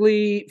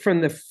basically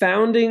from the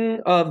founding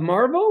of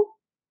Marvel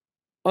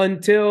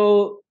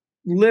until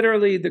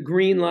literally the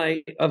green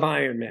light of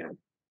Iron Man.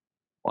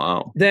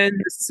 Wow. Then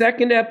the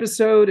second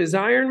episode is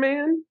Iron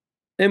Man,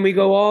 and we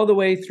go all the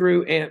way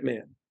through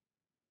Ant-Man.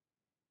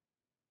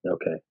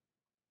 Okay.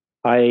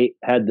 I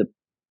had the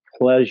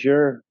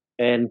pleasure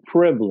and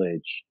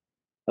privilege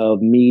of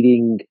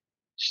meeting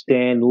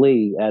Stan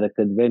Lee at a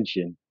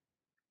convention.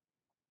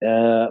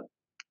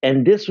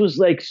 And this was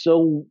like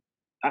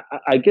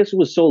I guess it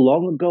was so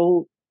long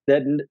ago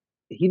that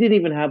he didn't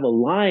even have a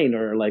line,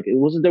 or like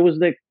there was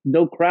like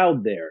no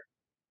crowd there.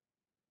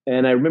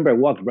 And I remember I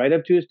walked right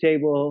up to his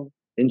table,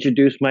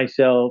 introduced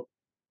myself.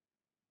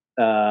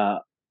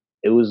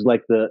 It was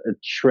like a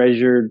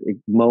treasured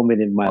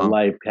moment in my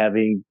life,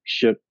 having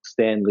shook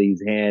Stan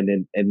Lee's hand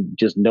and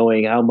just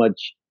knowing how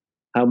much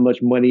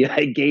money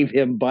I gave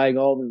him buying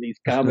all of these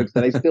comics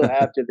that I still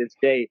have to this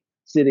day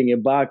sitting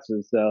in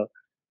boxes. So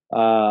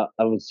I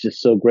was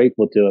just so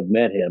grateful to have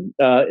met him.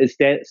 Is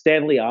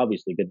Stan Lee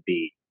obviously going to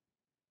be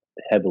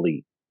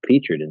heavily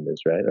featured in this,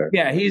 right? Or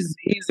Yeah, he's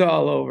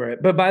all over it.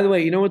 But by the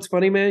way, you know what's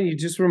funny, man? You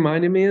just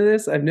reminded me of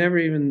this. I've never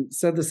even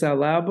said this out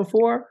loud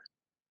before.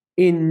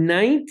 In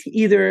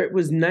either it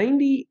was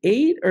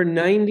 98 or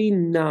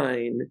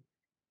 99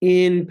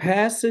 in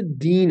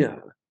Pasadena,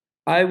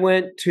 I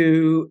went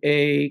to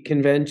a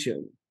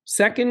convention,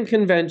 second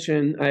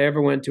convention I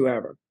ever went to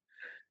ever.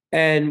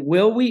 And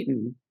Will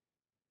Wheaton,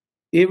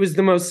 it was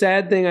the most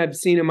sad thing I've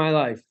seen in my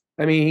life.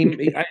 I mean,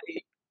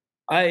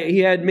 he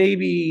had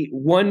maybe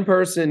one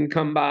person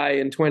come by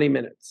in 20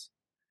 minutes.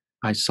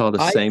 I saw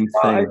the same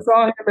thing.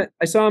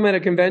 I saw him at a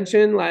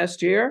convention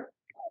last year.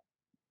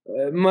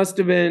 It must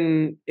have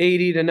been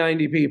 80 to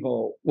 90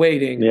 people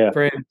waiting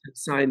for him to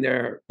sign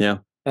their. Yeah.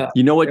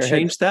 You know what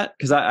changed that?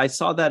 Because I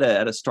saw that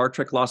at a Star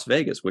Trek Las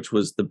Vegas, which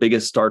was the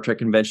biggest Star Trek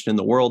convention in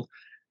the world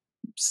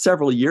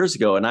several years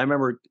ago. And I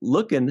remember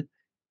looking,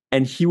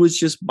 and he was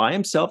just by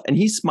himself, and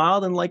he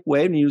smiled and like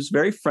waved, and he was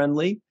very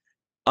friendly.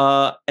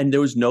 And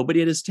there was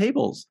nobody at his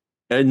tables,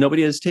 and it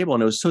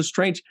was so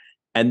strange.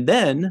 And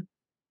then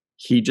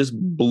he just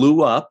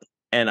blew up,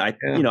 and I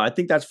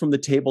think that's from the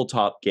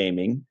tabletop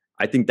gaming.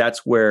 I think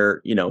that's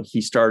where,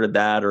 he started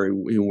that, or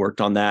he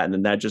worked on that. And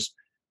then that just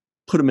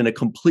put him in a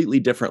completely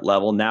different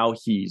level. Now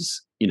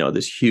he's,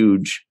 this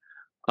huge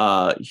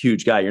guy.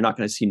 You're not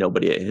going to see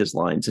nobody at his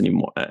lines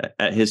anymore,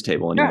 at his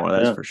table anymore.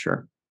 That's for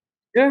sure.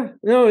 Yeah,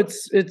 no,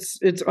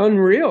 it's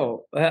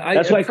unreal.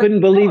 That's why I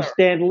couldn't believe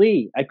Stan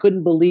Lee. I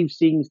couldn't believe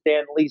seeing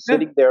Stan Lee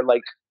sitting there,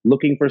 like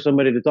looking for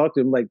somebody to talk to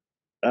him. Like,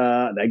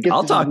 I guess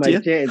I'll talk to you.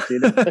 Chance,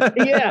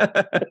 Yeah.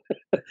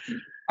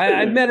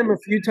 I've met him a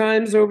few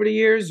times over the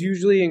years,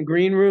 usually in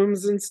green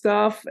rooms and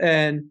stuff.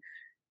 And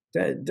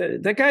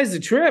that guy's a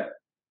trip.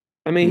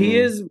 I mean, he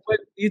is what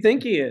you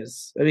think he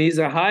is. I mean, he's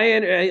a high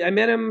end. I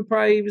met him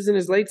he was in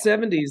his late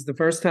 70s the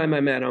first time I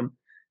met him.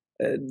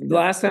 The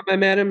last time I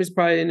met him, he's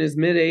probably in his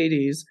mid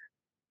 80s.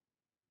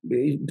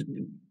 He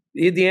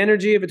had the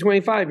energy of a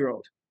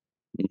 25-year-old.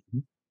 Mm-hmm.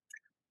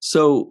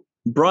 So,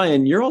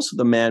 Brian, you're also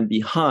the man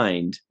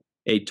behind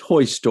a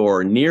toy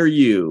store near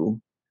you.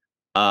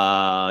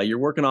 You're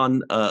working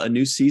on a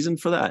new season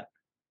for that.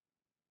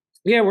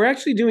 Yeah, we're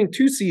actually doing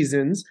 2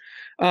 seasons.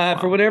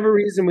 For whatever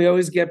reason, we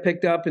always get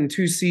picked up in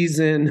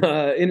 2-season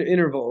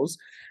intervals.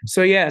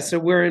 So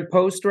we're in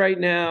post right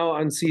now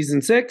on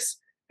season 6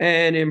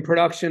 and in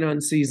production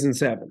on season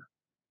 7.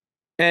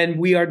 And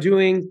we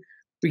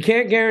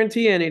can't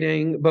guarantee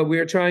anything, but we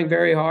are trying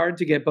very hard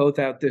to get both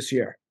out this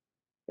year.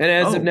 And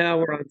as of now,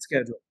 we're on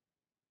schedule.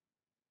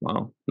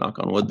 Wow, knock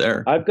on wood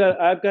there. I've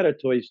got a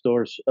toy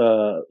store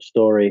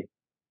story.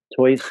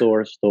 Toy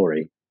store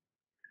story.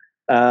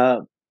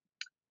 Michael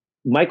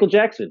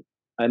Jackson.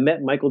 I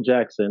met Michael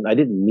Jackson. I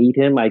didn't meet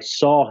him. I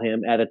saw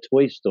him at a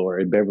toy store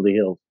in Beverly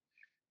Hills.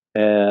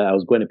 I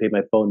was going to pay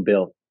my phone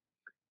bill,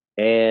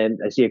 and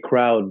I see a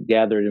crowd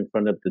gathered in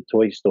front of the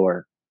toy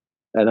store,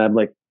 and I'm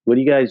like, "What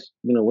do you guys?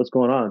 What's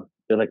going on?"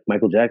 They're like,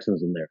 "Michael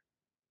Jackson's in there,"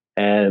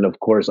 and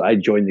of course, I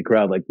joined the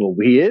crowd. Like, "Well,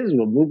 he is.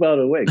 We'll move out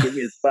of the way. Give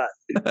me a spot."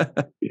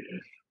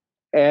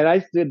 And I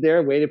stood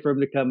there, waited for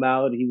him to come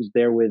out. He was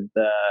there with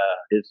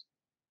his,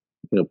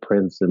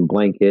 Prince and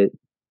blanket.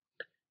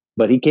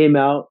 But he came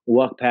out,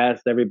 walked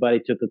past everybody,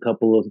 took a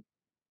couple of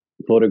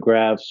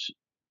photographs,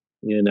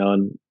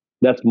 and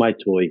that's my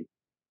toy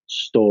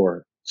story.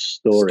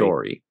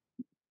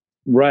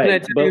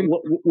 Right. But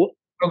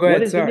go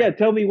ahead. Sorry. Yeah,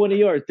 tell me one of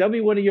yours. Tell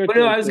me one of your.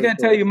 No, I was going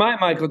to tell you my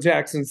Michael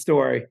Jackson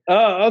story.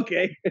 Oh,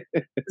 okay.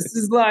 This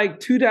is like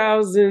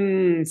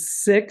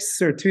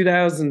 2006 or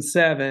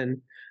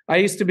 2007. I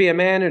used to be a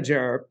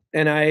manager,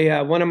 and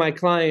one of my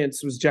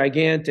clients was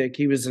gigantic.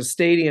 He was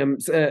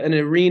an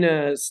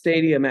arena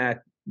stadium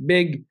act.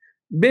 Big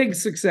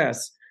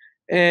success.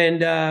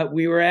 And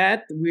we were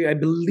I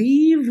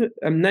believe,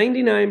 I'm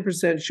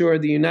 99% sure,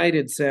 the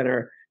United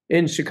Center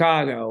in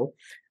Chicago.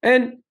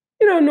 And,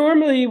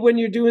 normally when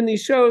you're doing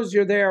these shows,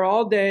 you're there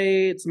all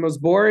day. It's the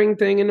most boring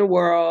thing in the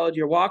world.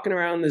 You're walking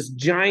around this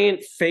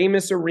giant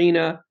famous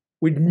arena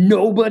with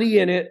nobody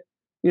in it.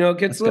 It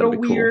gets a little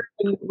weird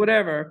and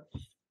whatever.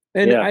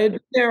 And I had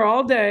been there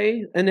all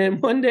day. And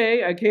then one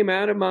day I came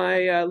out of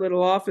my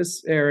little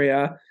office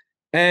area,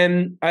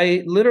 and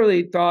I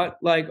literally thought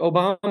like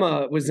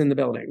Obama was in the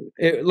building.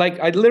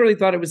 I literally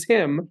thought it was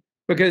him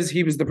because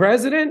he was the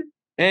president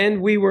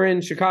and we were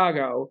in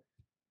Chicago.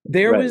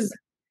 There was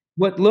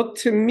what looked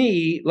to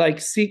me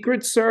like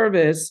Secret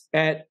Service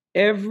at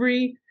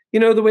every,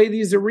 the way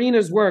these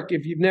arenas work.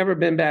 If you've never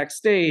been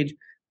backstage,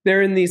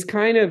 they're in these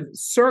kind of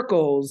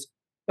circles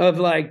of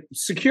like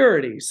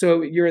security.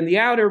 So you're in the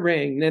outer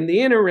ring, then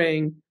the inner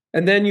ring,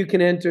 and then you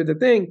can enter the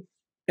thing.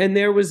 And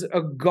there was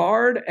a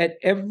guard at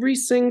every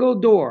single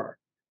door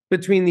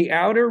between the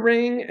outer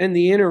ring and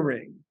the inner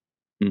ring.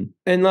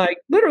 And like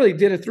literally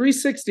did a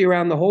 360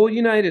 around the whole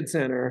United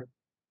Center.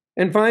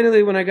 And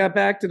finally, when I got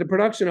back to the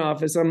production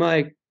office, I'm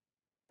like,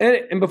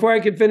 and before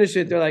I could finish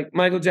it, they're like,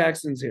 Michael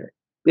Jackson's here.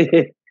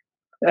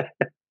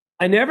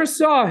 I never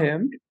saw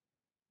him,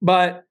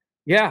 but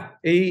yeah,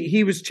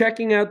 he was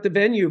checking out the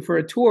venue for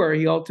a tour.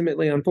 He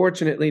ultimately,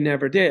 unfortunately,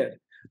 never did.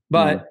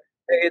 But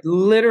it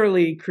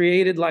literally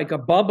created like a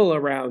bubble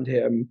around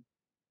him.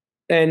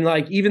 And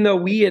like, even though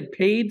we had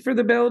paid for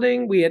the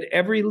building, we had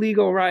every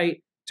legal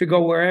right to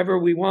go wherever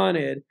we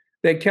wanted.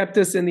 They kept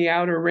us in the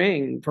outer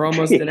ring for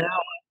almost an hour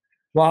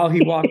while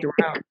he walked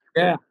around.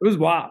 Yeah, it was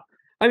wild.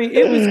 I mean,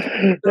 it was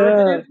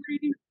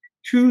conservatively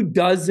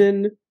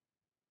 24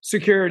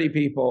 security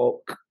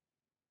people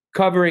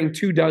covering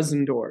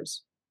 24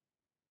 doors.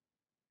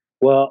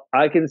 Well,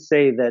 I can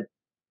say that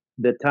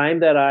the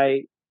time that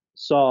I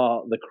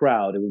saw the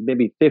crowd, it was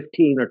maybe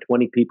 15 or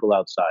 20 people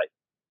outside.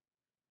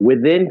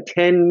 Within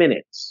 10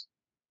 minutes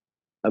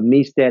of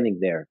me standing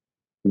there,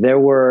 there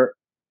were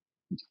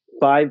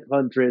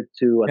 500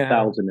 to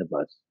 1,000 of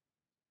us.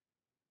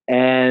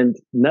 And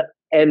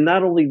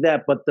not only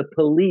that, but the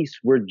police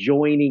were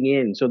joining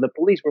in. So the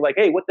police were like,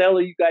 "Hey, what the hell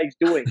are you guys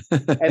doing?"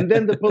 And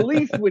then the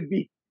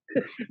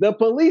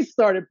police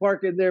started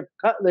parking their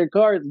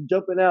cars and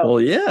jumping out.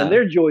 Well, yeah. And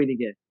they're joining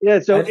in. Yeah,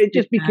 so it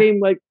just became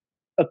like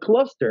a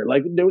cluster.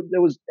 Like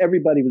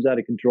everybody was out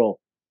of control.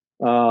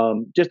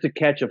 Just to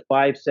catch a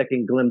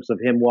 5-second glimpse of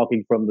him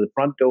walking from the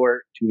front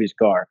door to his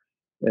car.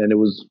 And it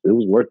was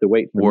worth the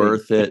wait for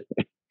worth me. it.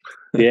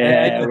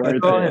 Yeah,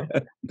 worth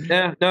it.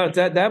 Yeah, no,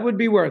 that would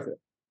be worth it.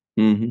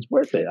 Mm-hmm. It's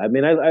worth it. I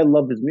mean, I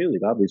love his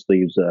music.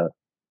 Obviously,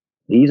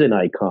 he's an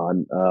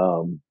icon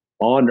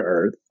on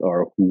Earth,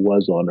 or who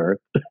was on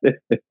Earth.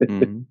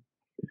 Mm-hmm.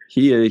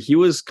 He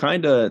was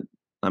kind of,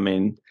 I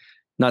mean,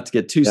 not to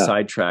get too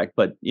sidetracked,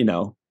 but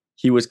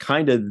he was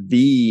kind of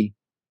the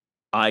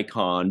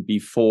icon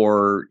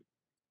before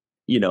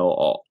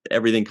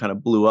everything kind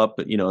of blew up.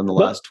 In the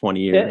last 20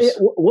 years.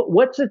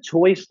 What's a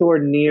toy store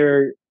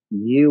near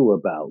you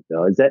about,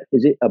 though? Is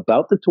it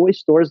about the toy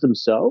stores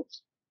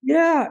themselves?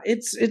 Yeah,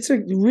 it's a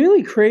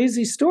really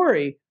crazy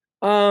story.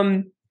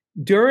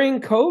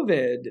 During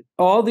COVID,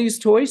 all these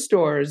toy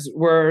stores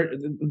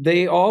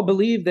they all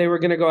believed they were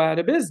going to go out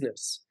of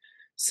business.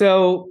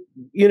 So,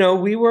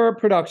 we were a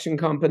production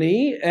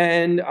company,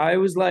 and I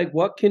was like,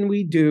 what can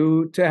we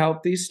do to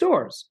help these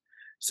stores?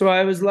 So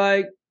I was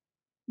like,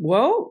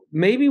 well,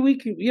 maybe we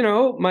could,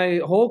 my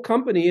whole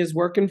company is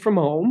working from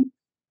home.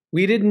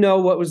 We didn't know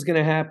what was going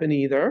to happen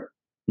either.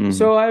 Mm-hmm.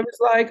 So I was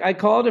like, I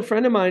called a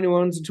friend of mine who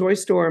owns a toy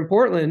store in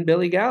Portland,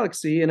 Billy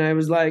Galaxy, and I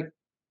was like,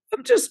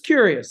 I'm just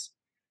curious.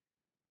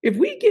 If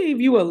we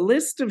gave you a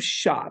list of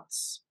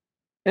shots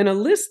and a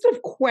list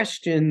of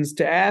questions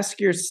to ask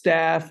your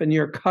staff and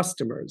your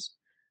customers,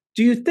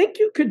 do you think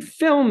you could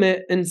film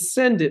it and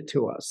send it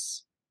to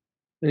us?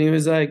 And he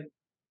was like,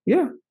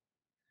 yeah.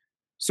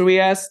 So we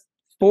asked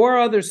 4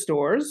 other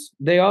stores.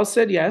 They all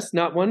said yes.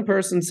 Not one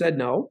person said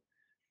no.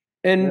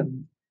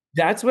 And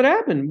that's what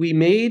happened. We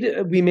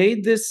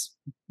made this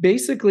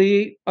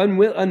basically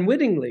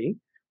unwittingly.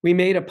 We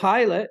made a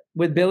pilot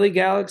with Billy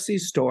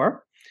Galaxy's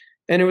store,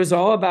 and it was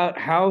all about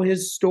how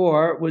his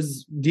store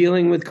was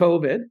dealing with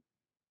COVID.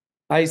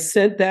 I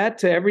sent that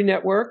to every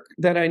network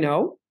that I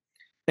know.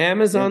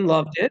 Amazon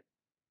loved it,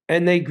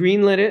 and they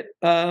greenlit it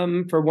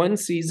for 1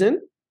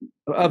 season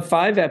of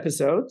 5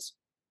 episodes.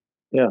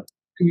 Yeah.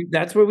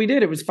 That's what we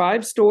did. It was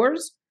 5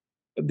 stores.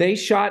 They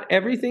shot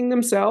everything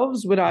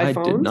themselves with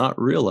iPhones. I did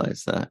not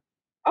realize that.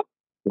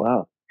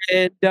 Wow.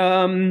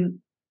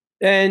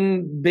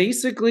 And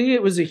basically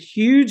it was a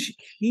huge,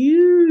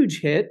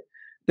 huge hit.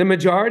 The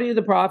majority of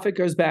the profit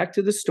goes back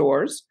to the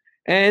stores,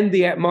 and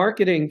the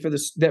marketing for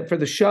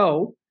the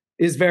show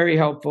is very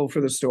helpful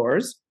for the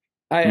stores.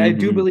 I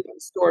do believe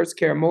the stores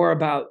care more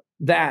about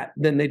that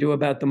than they do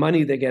about the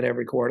money they get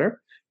every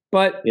quarter.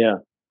 But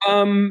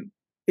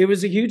it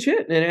was a huge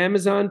hit, and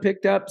Amazon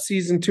picked up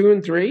season 2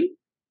 and 3.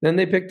 Then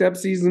they picked up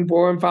season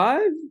 4 and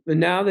 5, and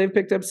now they've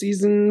picked up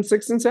season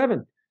 6 and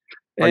 7.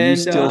 Are you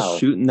still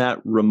shooting that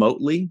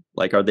remotely?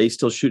 Like, are they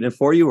still shooting it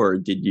for you, or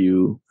did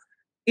you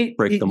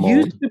break the mold?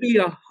 It used to be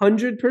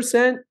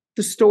 100%.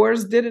 The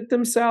stores did it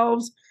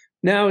themselves.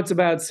 Now it's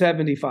about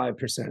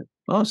 75%.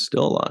 Oh,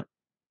 still a lot.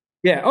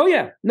 Yeah. Oh,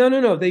 yeah.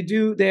 No. They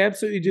do. They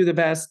absolutely do the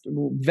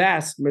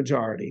vast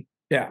majority.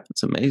 Yeah.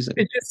 It's amazing.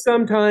 It's just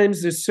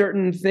sometimes there's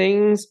certain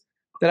things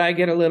that I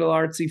get a little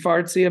artsy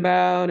fartsy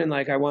about, and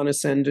like I want to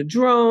send a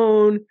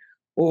drone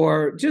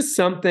or just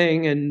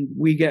something, and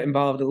we get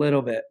involved a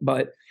little bit,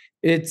 but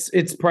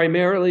it's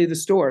primarily the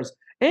stores.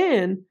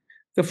 And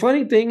the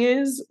funny thing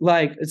is,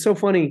 like, it's so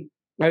funny.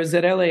 I was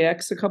at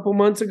LAX a couple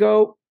months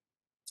ago,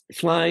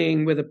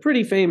 flying with a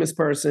pretty famous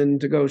person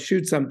to go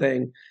shoot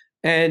something.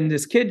 And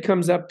this kid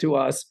comes up to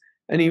us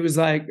and he was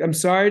like, I'm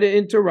sorry to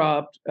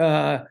interrupt.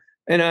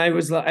 And I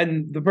was like,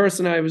 and the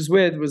person I was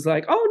with was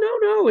like, oh,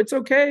 no, it's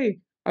okay.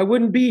 I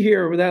wouldn't be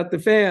here without the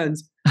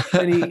fans.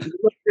 And he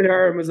looked at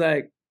her and was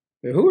like,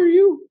 who are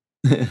you?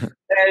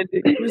 And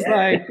he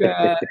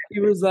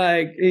was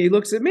like, he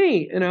looks at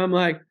me and I'm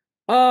like,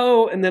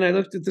 oh, and then I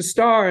looked at the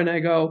star and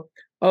I go,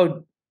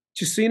 oh,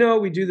 just so you know,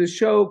 we do this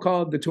show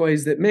called The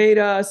Toys That Made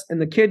Us.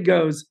 And the kid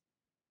goes,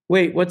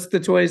 wait, what's The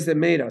Toys That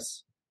Made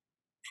Us?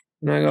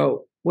 And I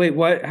go, wait,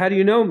 what? How do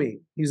you know me?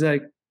 He's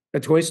like, a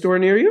toy store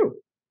near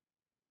you.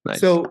 Nice.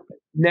 So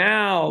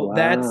now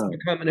that's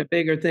becoming a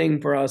bigger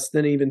thing for us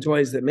than even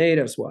Toys That Made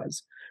Us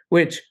was,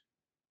 which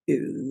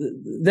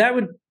that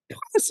would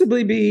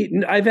possibly be.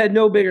 I've had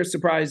no bigger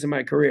surprise in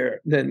my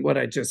career than what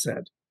I just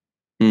said.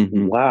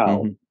 Mm-hmm.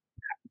 Wow. Mm-hmm.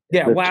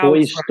 Yeah, The wow.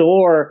 Toy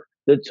Store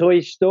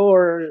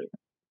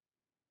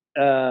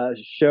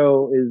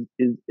show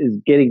is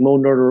getting more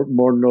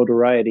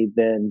notoriety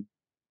than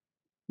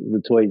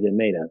the toys it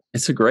made us.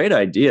 It's a great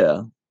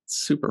idea. It's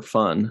super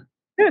fun.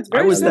 Yeah, it's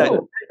very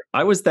simple.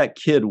 I was that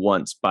kid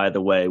once, by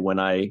the way, when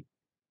I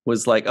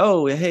was like,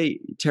 oh, hey,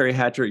 Terry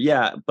Hatcher.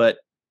 Yeah, but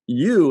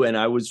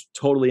I was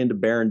totally into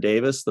Baron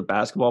Davis, the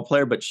basketball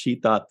player, but she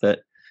thought that,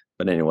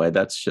 but anyway,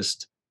 that's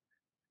just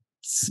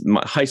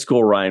my high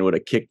school Ryan would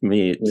have kicked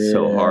me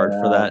so hard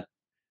for that.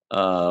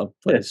 But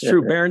it's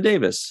true. Baron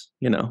Davis,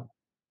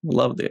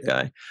 love the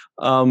guy.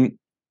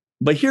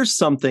 But here's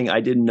something I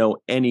didn't know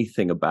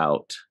anything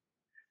about.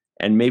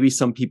 And maybe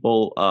some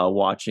people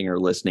watching or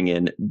listening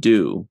in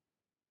do.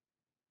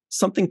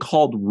 Something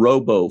called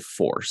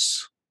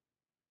RoboForce.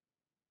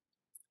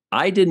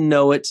 I didn't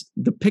know it.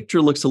 The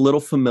picture looks a little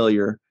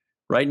familiar.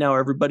 Right now,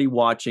 everybody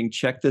watching,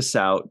 check this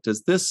out.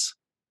 Does this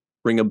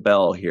ring a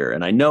bell here?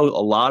 And I know a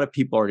lot of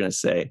people are going to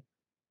say,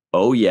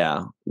 oh,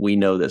 yeah, we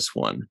know this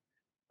one.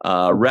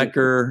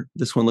 Wrecker,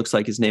 this one looks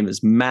like his name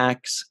is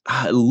Max.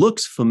 It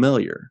looks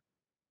familiar.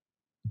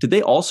 Did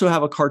they also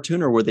have a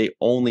cartoon, or were they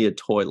only a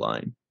toy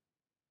line?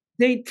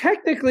 They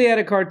technically had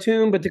a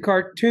cartoon, but the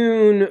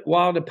cartoon,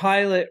 while the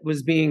pilot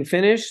was being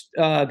finished,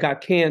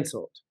 got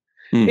canceled.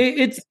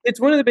 It's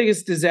one of the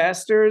biggest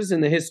disasters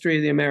in the history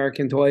of the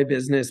American toy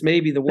business,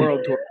 maybe the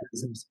world toy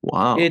business.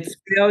 Wow. Its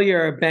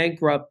failure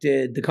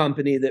bankrupted the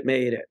company that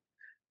made it.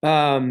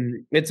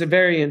 It's a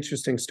very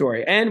interesting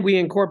story. And we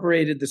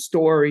incorporated the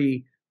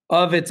story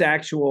of its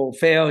actual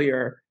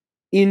failure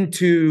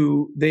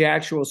into the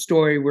actual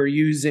story we're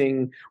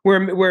using.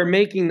 We're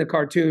making the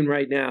cartoon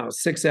right now,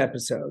 6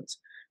 episodes.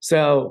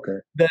 So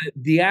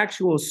the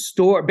actual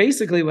story,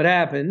 basically what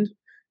happened,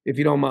 if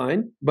you don't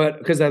mind, but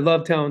because I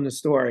love telling the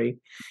story,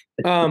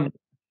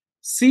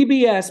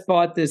 CBS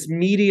bought this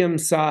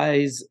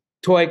medium-sized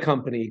toy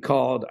company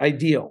called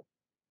Ideal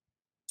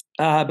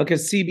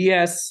because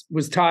CBS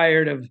was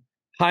tired of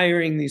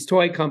hiring these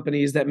toy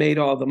companies that made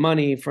all the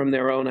money from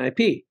their own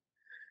IP.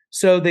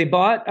 So they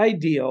bought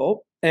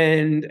Ideal,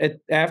 and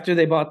after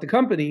they bought the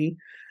company,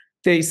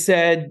 they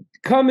said,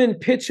 come and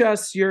pitch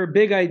us your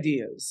big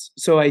ideas.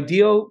 So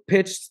Ideal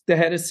pitched the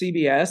head of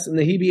CBS, and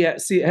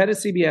the head of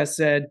CBS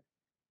said,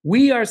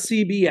 we are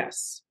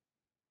CBS,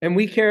 and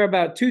we care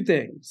about 2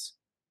 things,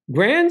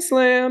 grand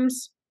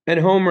slams and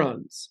home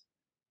runs.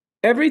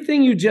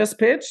 Everything you just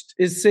pitched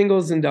is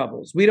singles and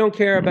doubles. We don't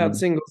care about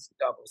singles and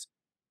doubles.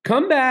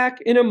 Come back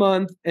in a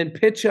month and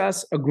pitch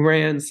us a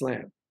grand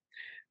slam.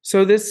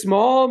 So this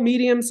small,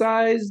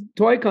 medium-sized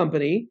toy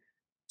company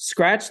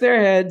scratched their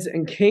heads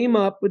and came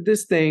up with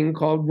this thing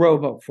called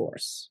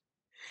RoboForce.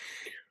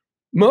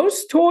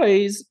 Most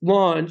toys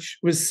launch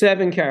with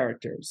 7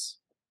 characters.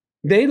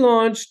 They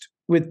launched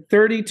with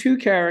 32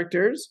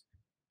 characters,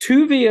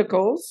 2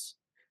 vehicles.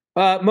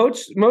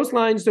 Most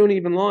lines don't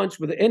even launch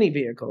with any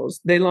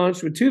vehicles. They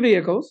launched with 2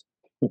 vehicles.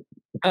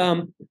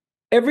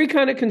 Every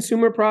kind of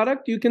consumer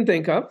product you can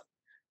think of.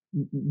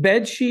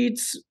 Bed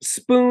sheets,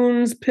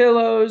 spoons,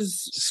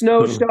 pillows,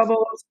 snow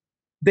shovels.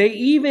 They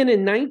even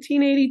in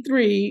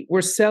 1983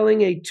 were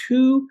selling a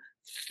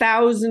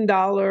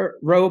 $2,000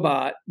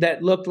 robot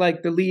that looked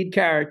like the lead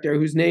character,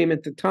 whose name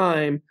at the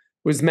time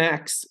was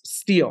Max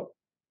Steel.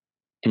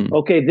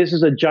 Okay, this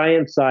is a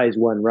giant size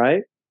one,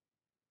 right?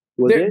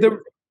 The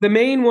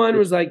main one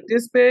was like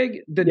this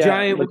big. The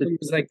giant one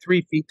was like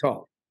 3 feet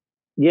tall.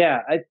 Yeah,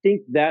 I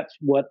think that's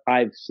what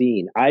I've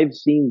seen. I've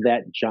seen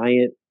that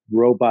giant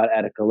robot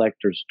at a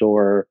collector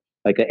store,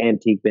 like an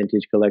antique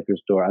vintage collector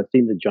store. I've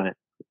seen the giant.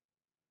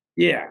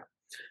 Yeah.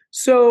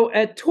 So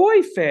at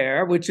Toy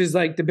Fair, which is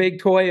like the big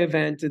toy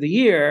event of the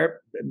year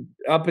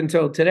up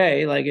until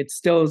today, like it's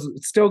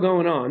still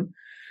going on.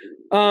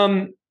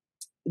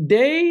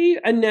 They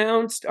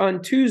announced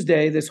on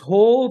Tuesday this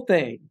whole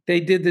thing. They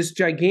did this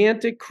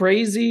gigantic,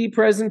 crazy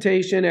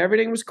presentation.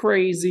 Everything was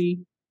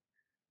crazy.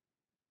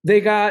 They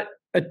got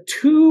a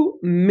 2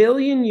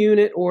 million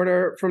unit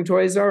order from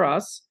Toys R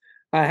Us,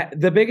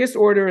 the biggest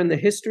order in the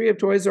history of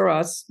Toys R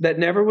Us that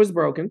never was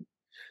broken.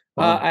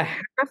 Wow. A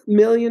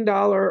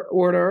 $500,000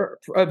 order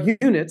of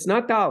units,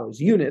 not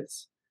dollars,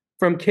 units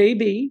from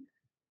KB.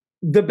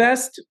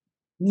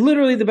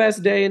 Literally the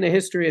best day in the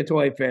history of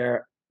Toy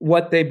Fair,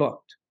 what they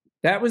booked.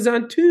 That was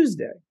on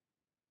Tuesday.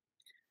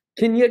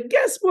 Can you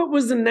guess what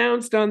was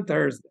announced on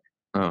Thursday?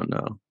 Oh,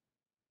 no.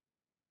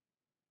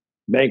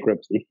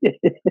 Bankruptcy.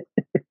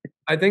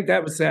 I think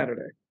that was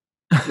Saturday.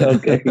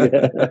 Okay.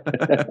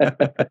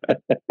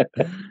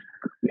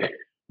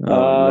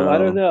 No. I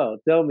don't know.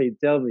 Tell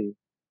me.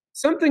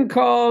 Something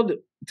called,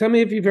 tell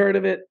me if you've heard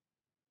of it,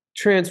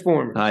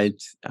 Transformers. I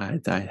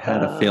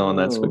had a feeling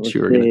that's what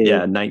you were going to.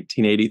 Yeah,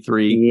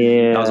 1983.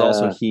 Yeah. That was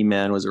also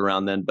He-Man was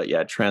around then. But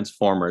yeah,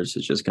 Transformers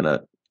is just going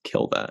to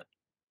kill that.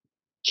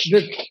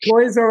 The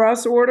Toys R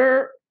Us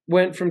order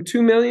went from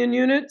 2 million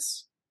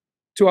units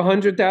to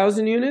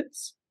 100,000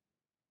 units.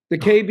 The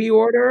KB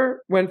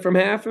order went from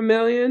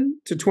 500,000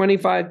 to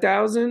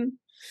 25,000.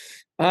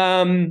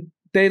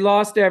 They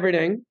lost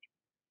everything.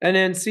 And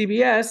then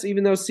CBS,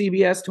 even though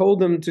CBS told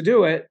them to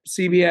do it,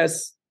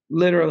 CBS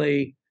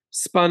literally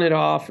spun it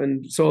off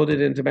and sold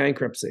it into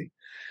bankruptcy.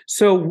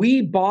 So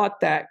we bought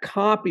that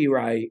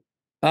copyright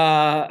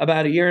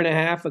about 1.5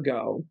 years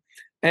ago.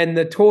 And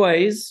the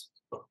toys,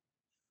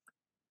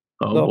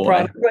 little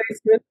product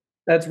placement,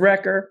 that's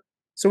Wrecker.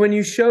 So when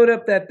you showed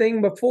up that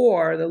thing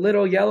before, the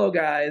little yellow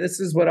guy, this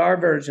is what our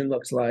version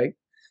looks like.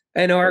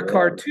 And our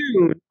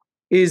cartoon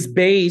is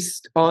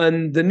based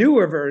on the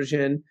newer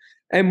version.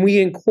 And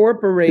we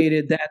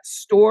incorporated that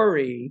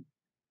story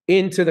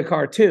into the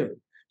cartoon.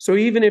 So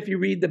even if you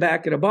read the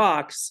back of the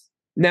box,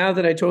 now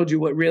that I told you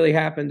what really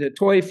happened at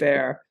Toy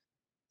Fair,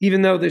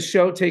 even though the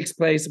show takes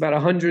place about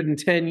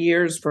 110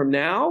 years from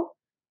now,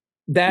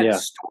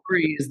 that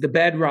story is the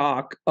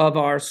bedrock of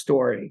our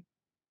story.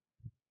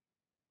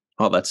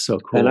 Oh, that's so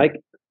cool.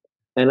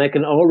 And I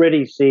can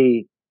already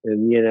see,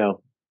 and you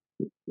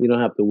don't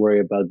have to worry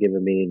about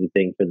giving me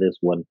anything for this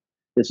one.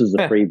 This is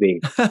a freebie.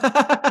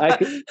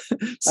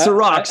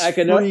 Sirach's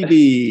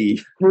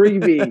freebie.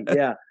 Freebie,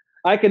 yeah.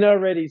 I can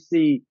already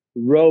see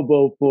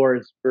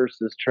RoboForce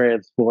versus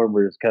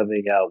Transformers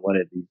coming out one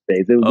of these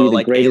days. It would be the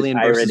like greatest Alien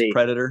irony. versus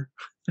Predator.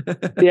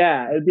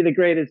 Yeah, it'd be the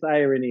greatest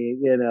irony,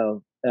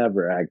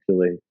 ever,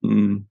 actually,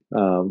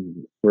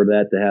 for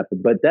that to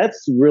happen. But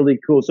that's really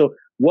cool. So,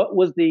 what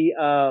was the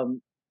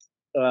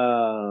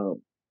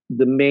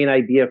main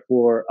idea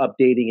for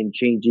updating and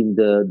changing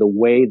the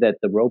way that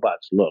the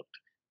robots looked?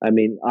 I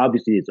mean,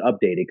 obviously it's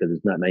updated because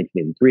it's not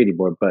 1983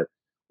 anymore. But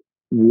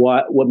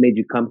what made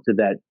you come to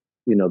that?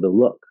 The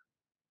look.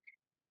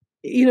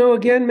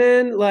 Again,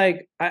 man,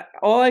 like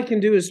all I can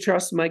do is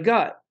trust my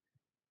gut.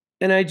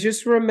 And I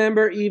just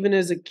remember even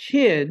as a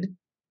kid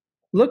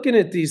looking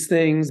at these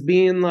things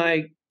being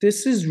like,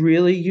 this is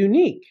really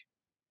unique.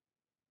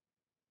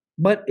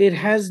 But it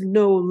has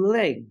no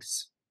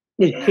legs.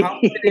 How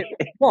can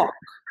it walk?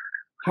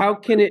 How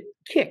can it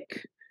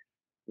kick?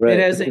 Right. It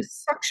has a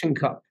suction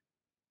cup.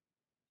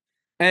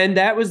 And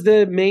that was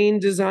the main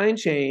design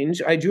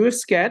change. I drew a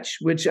sketch,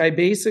 which I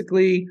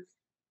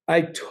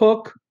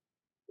took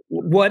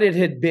what it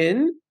had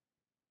been.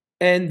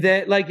 And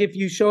that, like, if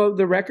you show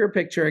the Wrecker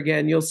picture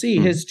again, you'll see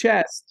his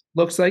chest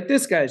looks like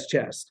this guy's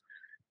chest.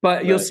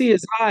 But you'll see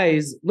his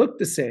eyes look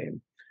the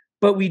same.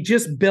 But we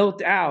just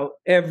built out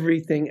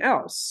everything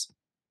else.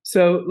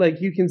 So, like,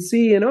 you can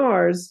see in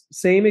ours,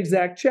 same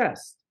exact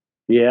chest.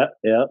 Yeah.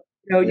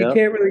 You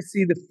can't really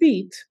see the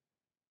feet,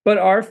 but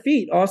our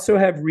feet also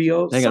have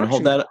real. Hang on,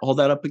 hold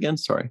that up again.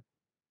 Sorry.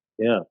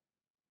 Yeah.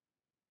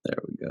 There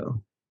we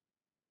go.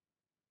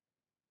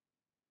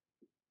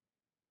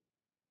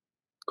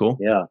 Cool.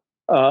 Yeah.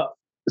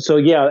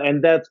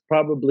 And that's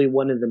probably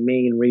one of the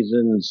main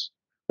reasons.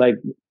 Like,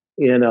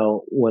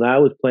 when I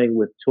was playing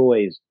with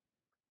toys,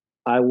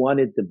 I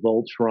wanted the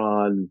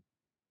Voltron,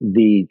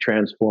 the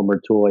Transformer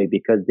toy,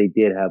 because they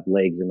did have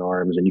legs and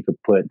arms, and you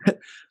could put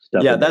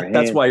stuff. Yeah,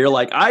 that's why you're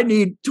like, I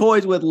need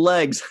toys with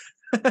legs.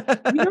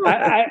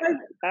 I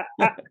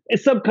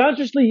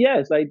subconsciously,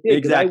 yes, I did.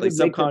 Exactly,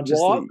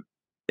 subconsciously.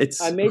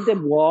 I made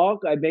them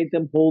walk. I made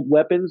them hold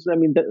weapons. I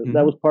mean,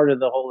 that was part of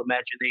the whole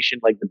imagination,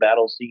 like the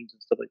battle scenes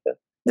and stuff like that.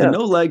 Yeah. The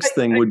no legs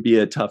thing would be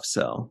a tough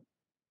sell.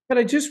 But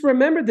I just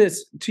remembered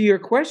this to your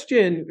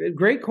question.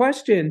 Great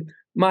question.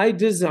 My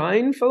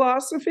design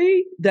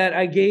philosophy that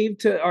I gave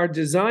to our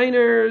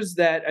designers,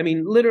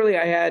 literally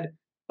I had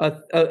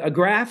a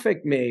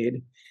graphic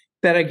made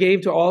that I gave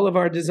to all of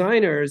our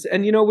designers.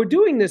 And, we're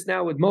doing this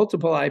now with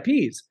multiple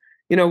IPs.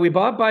 We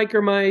bought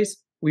Biker Mice,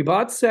 we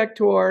bought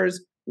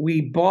Sectors,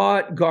 we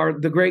bought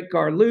the Great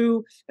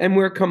Garloo, and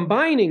we're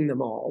combining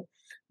them all.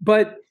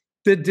 But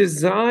the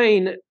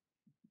design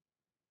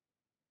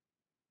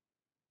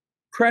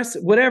press,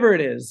 whatever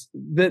it is,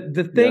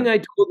 the thing I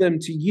told them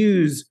to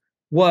use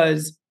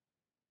was,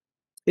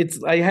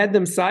 I had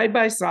them side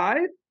by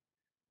side,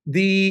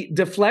 the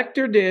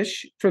deflector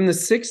dish from the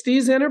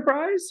 60s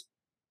Enterprise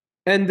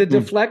and the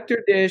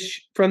deflector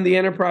dish from the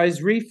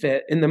Enterprise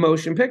refit in the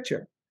motion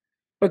picture.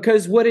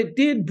 Because what it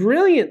did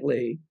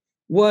brilliantly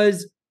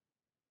was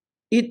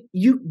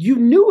you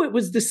knew it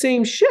was the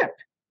same ship.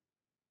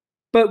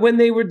 But when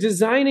they were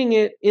designing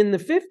it in the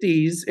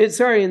 60s,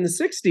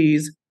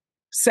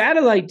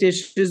 satellite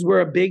dishes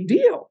were a big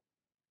deal.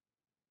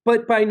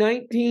 But by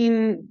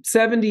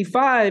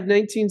 1975,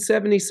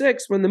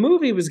 1976, when the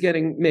movie was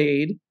getting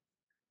made,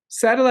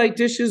 satellite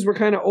dishes were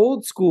kind of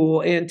old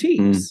school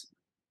antiques.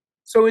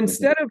 So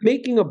instead of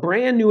making a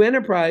brand new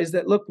Enterprise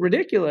that looked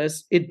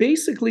ridiculous, it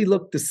basically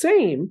looked the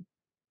same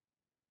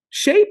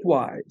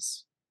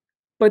shape-wise.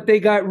 But they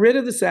got rid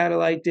of the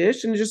satellite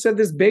dish and just had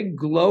this big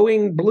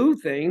glowing blue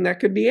thing that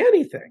could be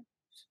anything.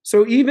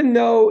 So even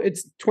though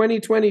it's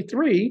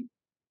 2023,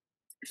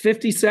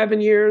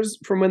 57 years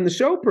from when the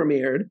show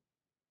premiered,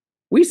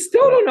 we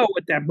still don't know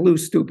what that blue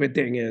stupid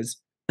thing is.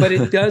 But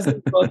it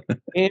doesn't look,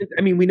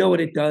 we know what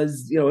it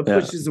does. It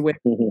pushes away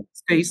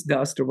space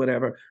dust or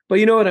whatever. But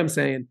you know what I'm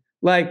saying?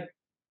 Like,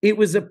 it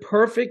was a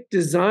perfect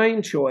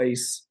design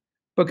choice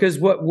because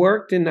what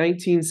worked in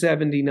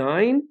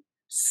 1979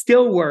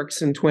 still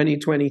works in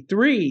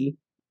 2023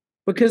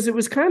 because it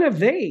was kind of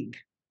vague.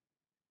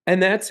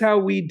 And that's how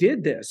we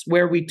did this,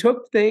 where we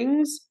took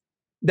things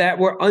that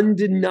were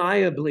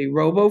undeniably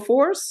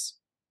RoboForce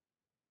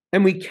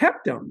and we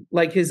kept them,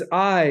 like his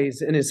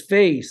eyes and his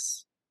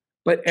face,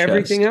 but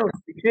everything else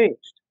we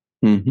changed.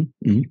 Mm-hmm,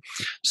 mm-hmm.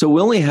 So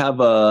we only have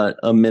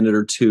a minute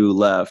or two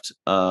left.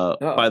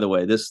 By the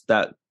way,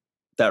 that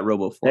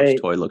RoboForce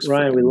toy looks.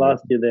 Ryan, we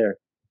lost you there.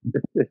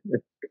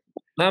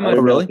 Oh,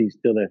 really? He's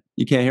still there.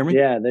 You can't hear me?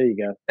 Yeah, there you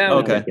go.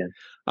 Okay.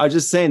 I was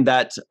just saying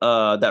that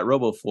that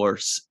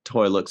RoboForce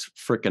toy looks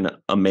freaking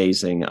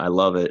amazing. I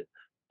love it.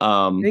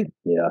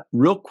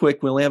 Real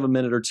quick, we only have a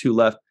minute or two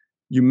left.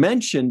 You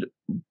mentioned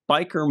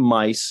biker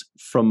mice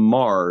from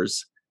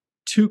Mars.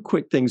 Two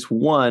quick things.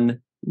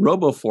 One,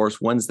 RoboForce,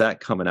 when's that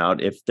coming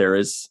out, if there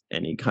is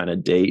any kind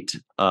of date?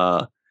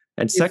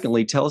 And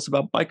secondly, tell us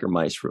about biker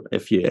mice,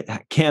 if you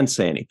can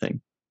say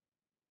anything.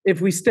 If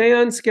we stay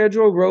on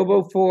schedule,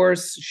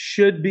 RoboForce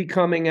should be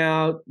coming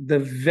out the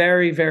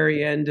very,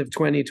 very end of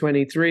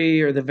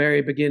 2023 or the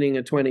very beginning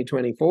of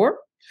 2024.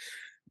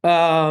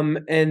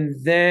 And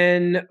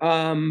then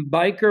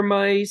biker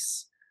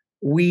mice,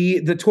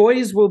 the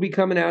toys will be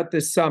coming out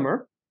this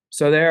summer.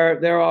 So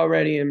they're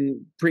already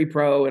in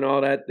pre-pro and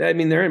all that. I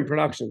mean, they're in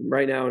production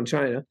right now in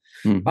China.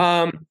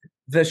 Mm-hmm.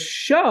 The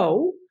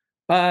show,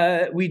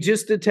 we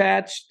just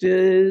attached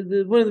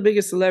one of the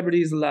biggest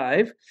celebrities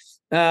alive.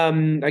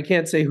 I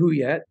can't say who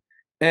yet.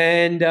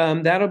 And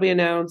that'll be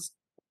announced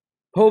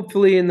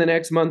hopefully in the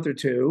next month or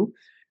two.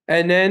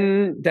 And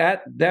then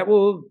that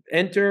will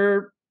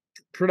enter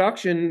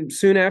production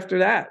soon after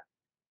that.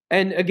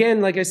 And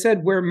again, like I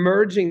said, we're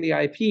merging the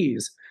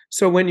IPs.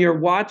 So when you're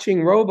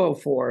watching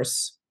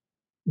RoboForce,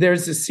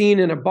 there's a scene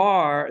in a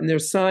bar and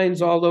there's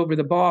signs all over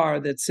the bar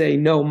that say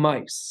no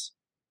mice.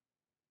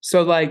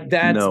 So like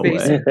that's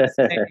basically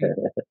saying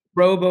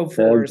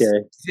RoboForce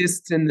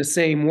exists in the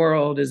same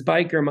world as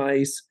biker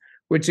mice,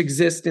 which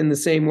exist in the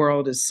same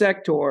world as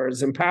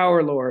Sectors and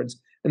Power Lords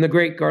and the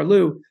Great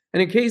Garloo.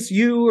 And in case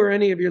you or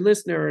any of your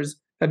listeners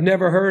have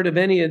never heard of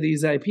any of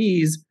these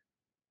IPs,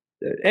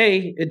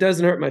 A, it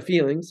doesn't hurt my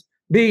feelings.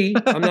 B,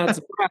 I'm not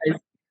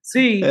surprised.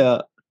 C,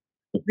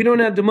 we don't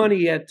have the money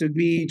yet to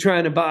be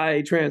trying to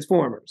buy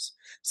Transformers.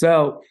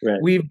 So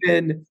we've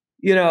been,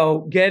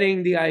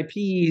 getting the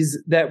IPs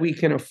that we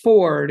can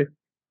afford,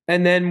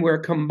 and then we're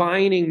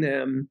combining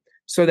them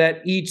so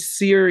that each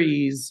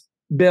series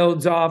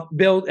helps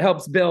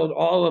build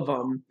all of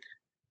them.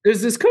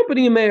 There's this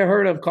company you may have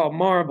heard of called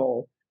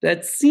Marvel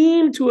that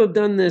seemed to have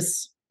done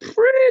this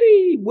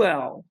pretty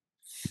well.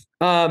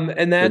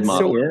 And that's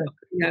so we're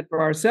looking at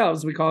for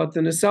ourselves. We call it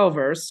the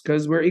Nacelleverse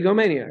because we're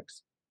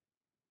egomaniacs.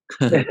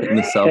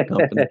 Nacelle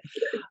company.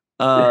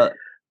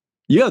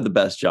 You have the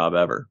best job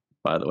ever,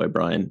 by the way,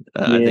 Brian.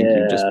 I think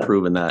you've just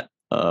proven that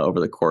over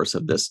the course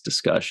of this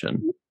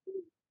discussion.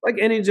 Like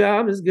any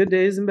job, there's good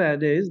days and bad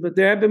days, but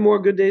there have been more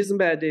good days and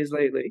bad days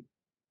lately.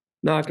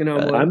 Knocking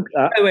on wood. I'm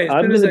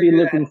going to be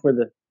looking for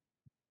the.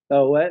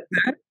 Oh, what?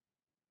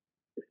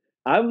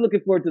 I'm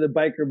looking forward to the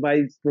biker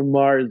mice from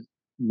Mars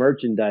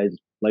merchandise,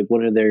 like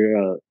one of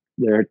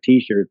their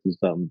T-shirts or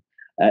something.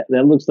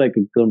 That looks like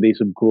it's going to be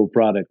some cool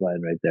product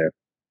line right there.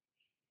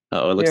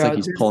 Oh, it looks like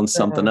he's pulling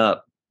something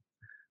up.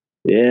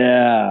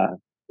 Yeah.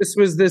 This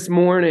was this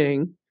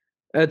morning.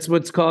 That's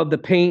what's called the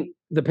paint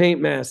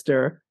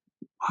master.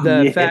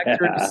 The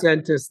factory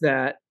sent us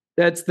that.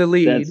 That's the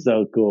lead. That's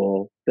so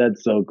cool.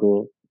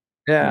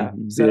 Yeah.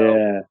 Mm-hmm.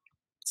 So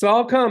it's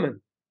all coming.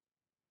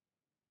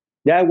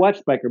 Yeah, I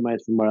watched Biker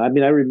Mice from Mars. I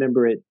mean, I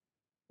remember it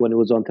when it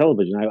was on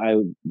television. I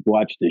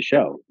watched the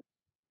show.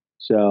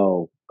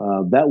 So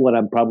that one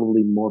I'm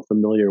probably more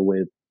familiar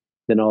with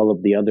than all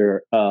of the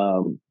other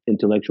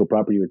intellectual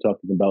property you were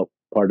talking about,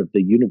 part of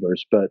the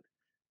universe. But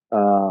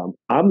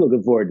I'm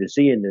looking forward to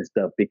seeing this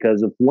stuff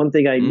because of one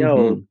thing I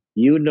know,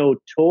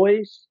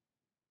 toys,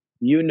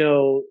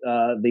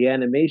 the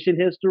animation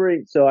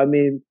history. So, I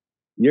mean,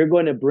 you're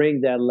going to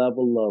bring that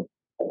level of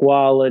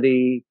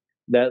quality,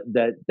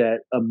 that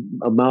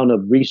amount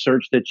of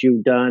research that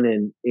you've done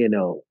and,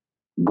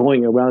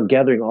 going around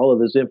gathering all of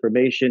this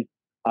information.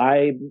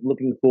 I'm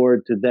looking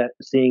forward to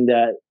seeing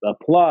that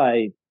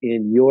applied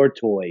in your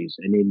toys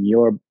and in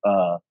your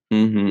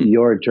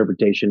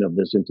interpretation of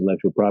this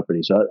intellectual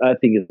property. So I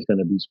think it's going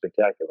to be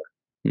spectacular.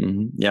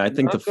 Mm-hmm. Yeah, I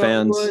think the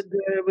fans.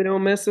 We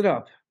don't mess it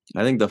up.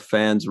 I think the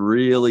fans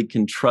really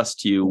can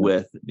trust you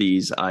with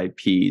these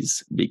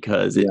IPs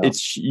because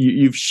it's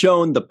you've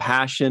shown the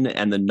passion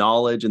and the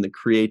knowledge and the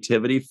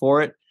creativity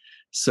for it.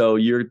 So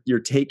you're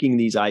taking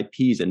these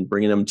IPs and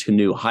bringing them to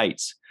new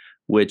heights,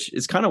 which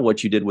is kind of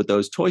what you did with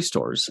those toy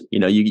stores.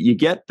 You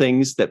get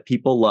things that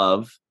people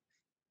love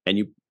and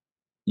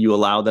you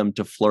allow them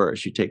to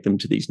flourish. You take them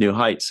to these new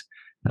heights.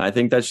 And I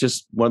think that's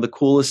just one of the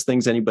coolest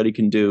things anybody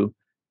can do.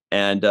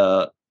 And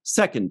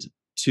second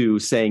to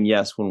saying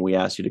yes when we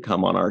asked you to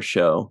come on our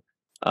show.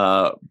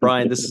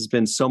 Brian, this has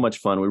been so much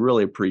fun. We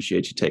really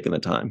appreciate you taking the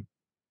time.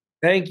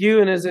 Thank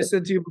you. And as I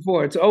said to you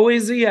before, it's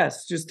always a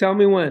yes. Just tell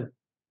me when.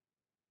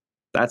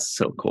 That's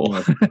so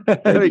cool.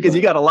 Because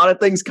you got a lot of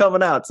things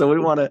coming out, so we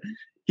want to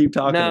keep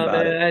talking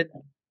about it.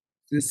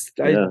 It's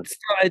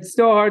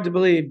still hard to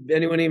believe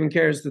anyone even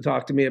cares to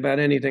talk to me about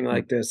anything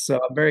like this. So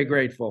I'm very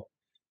grateful.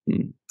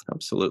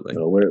 Absolutely.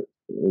 So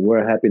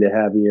we're happy to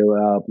have you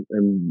out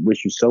and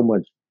wish you so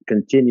much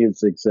continued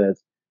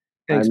success.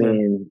 Thanks,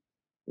 man.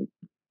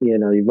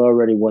 You've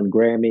already won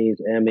Grammys,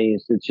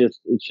 Emmys. It's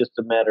just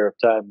a matter of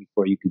time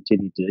before you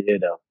continue to,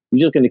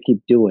 you're just going to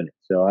keep doing it.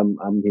 So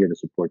I'm here to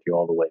support you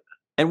all the way.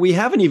 And we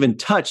haven't even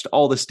touched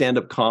all the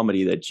stand-up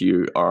comedy that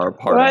you are a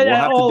part of. We'll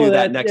have to do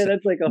that next.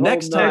 That's like a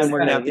next time. We're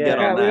gonna have to get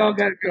on that. We all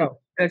got to go.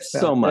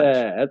 So much.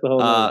 Yeah, that's a whole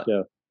nother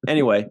show.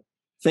 Anyway,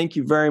 thank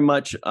you very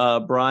much,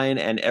 Brian,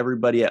 and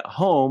everybody at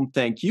home.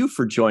 Thank you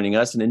for joining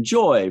us, and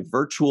enjoy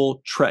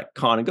virtual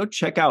TrekCon, and go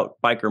check out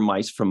Biker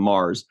Mice from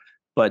Mars.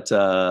 But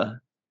I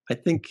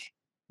think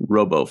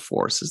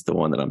RoboForce is the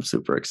one that I'm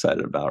super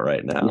excited about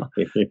right now.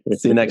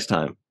 See you next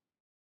time.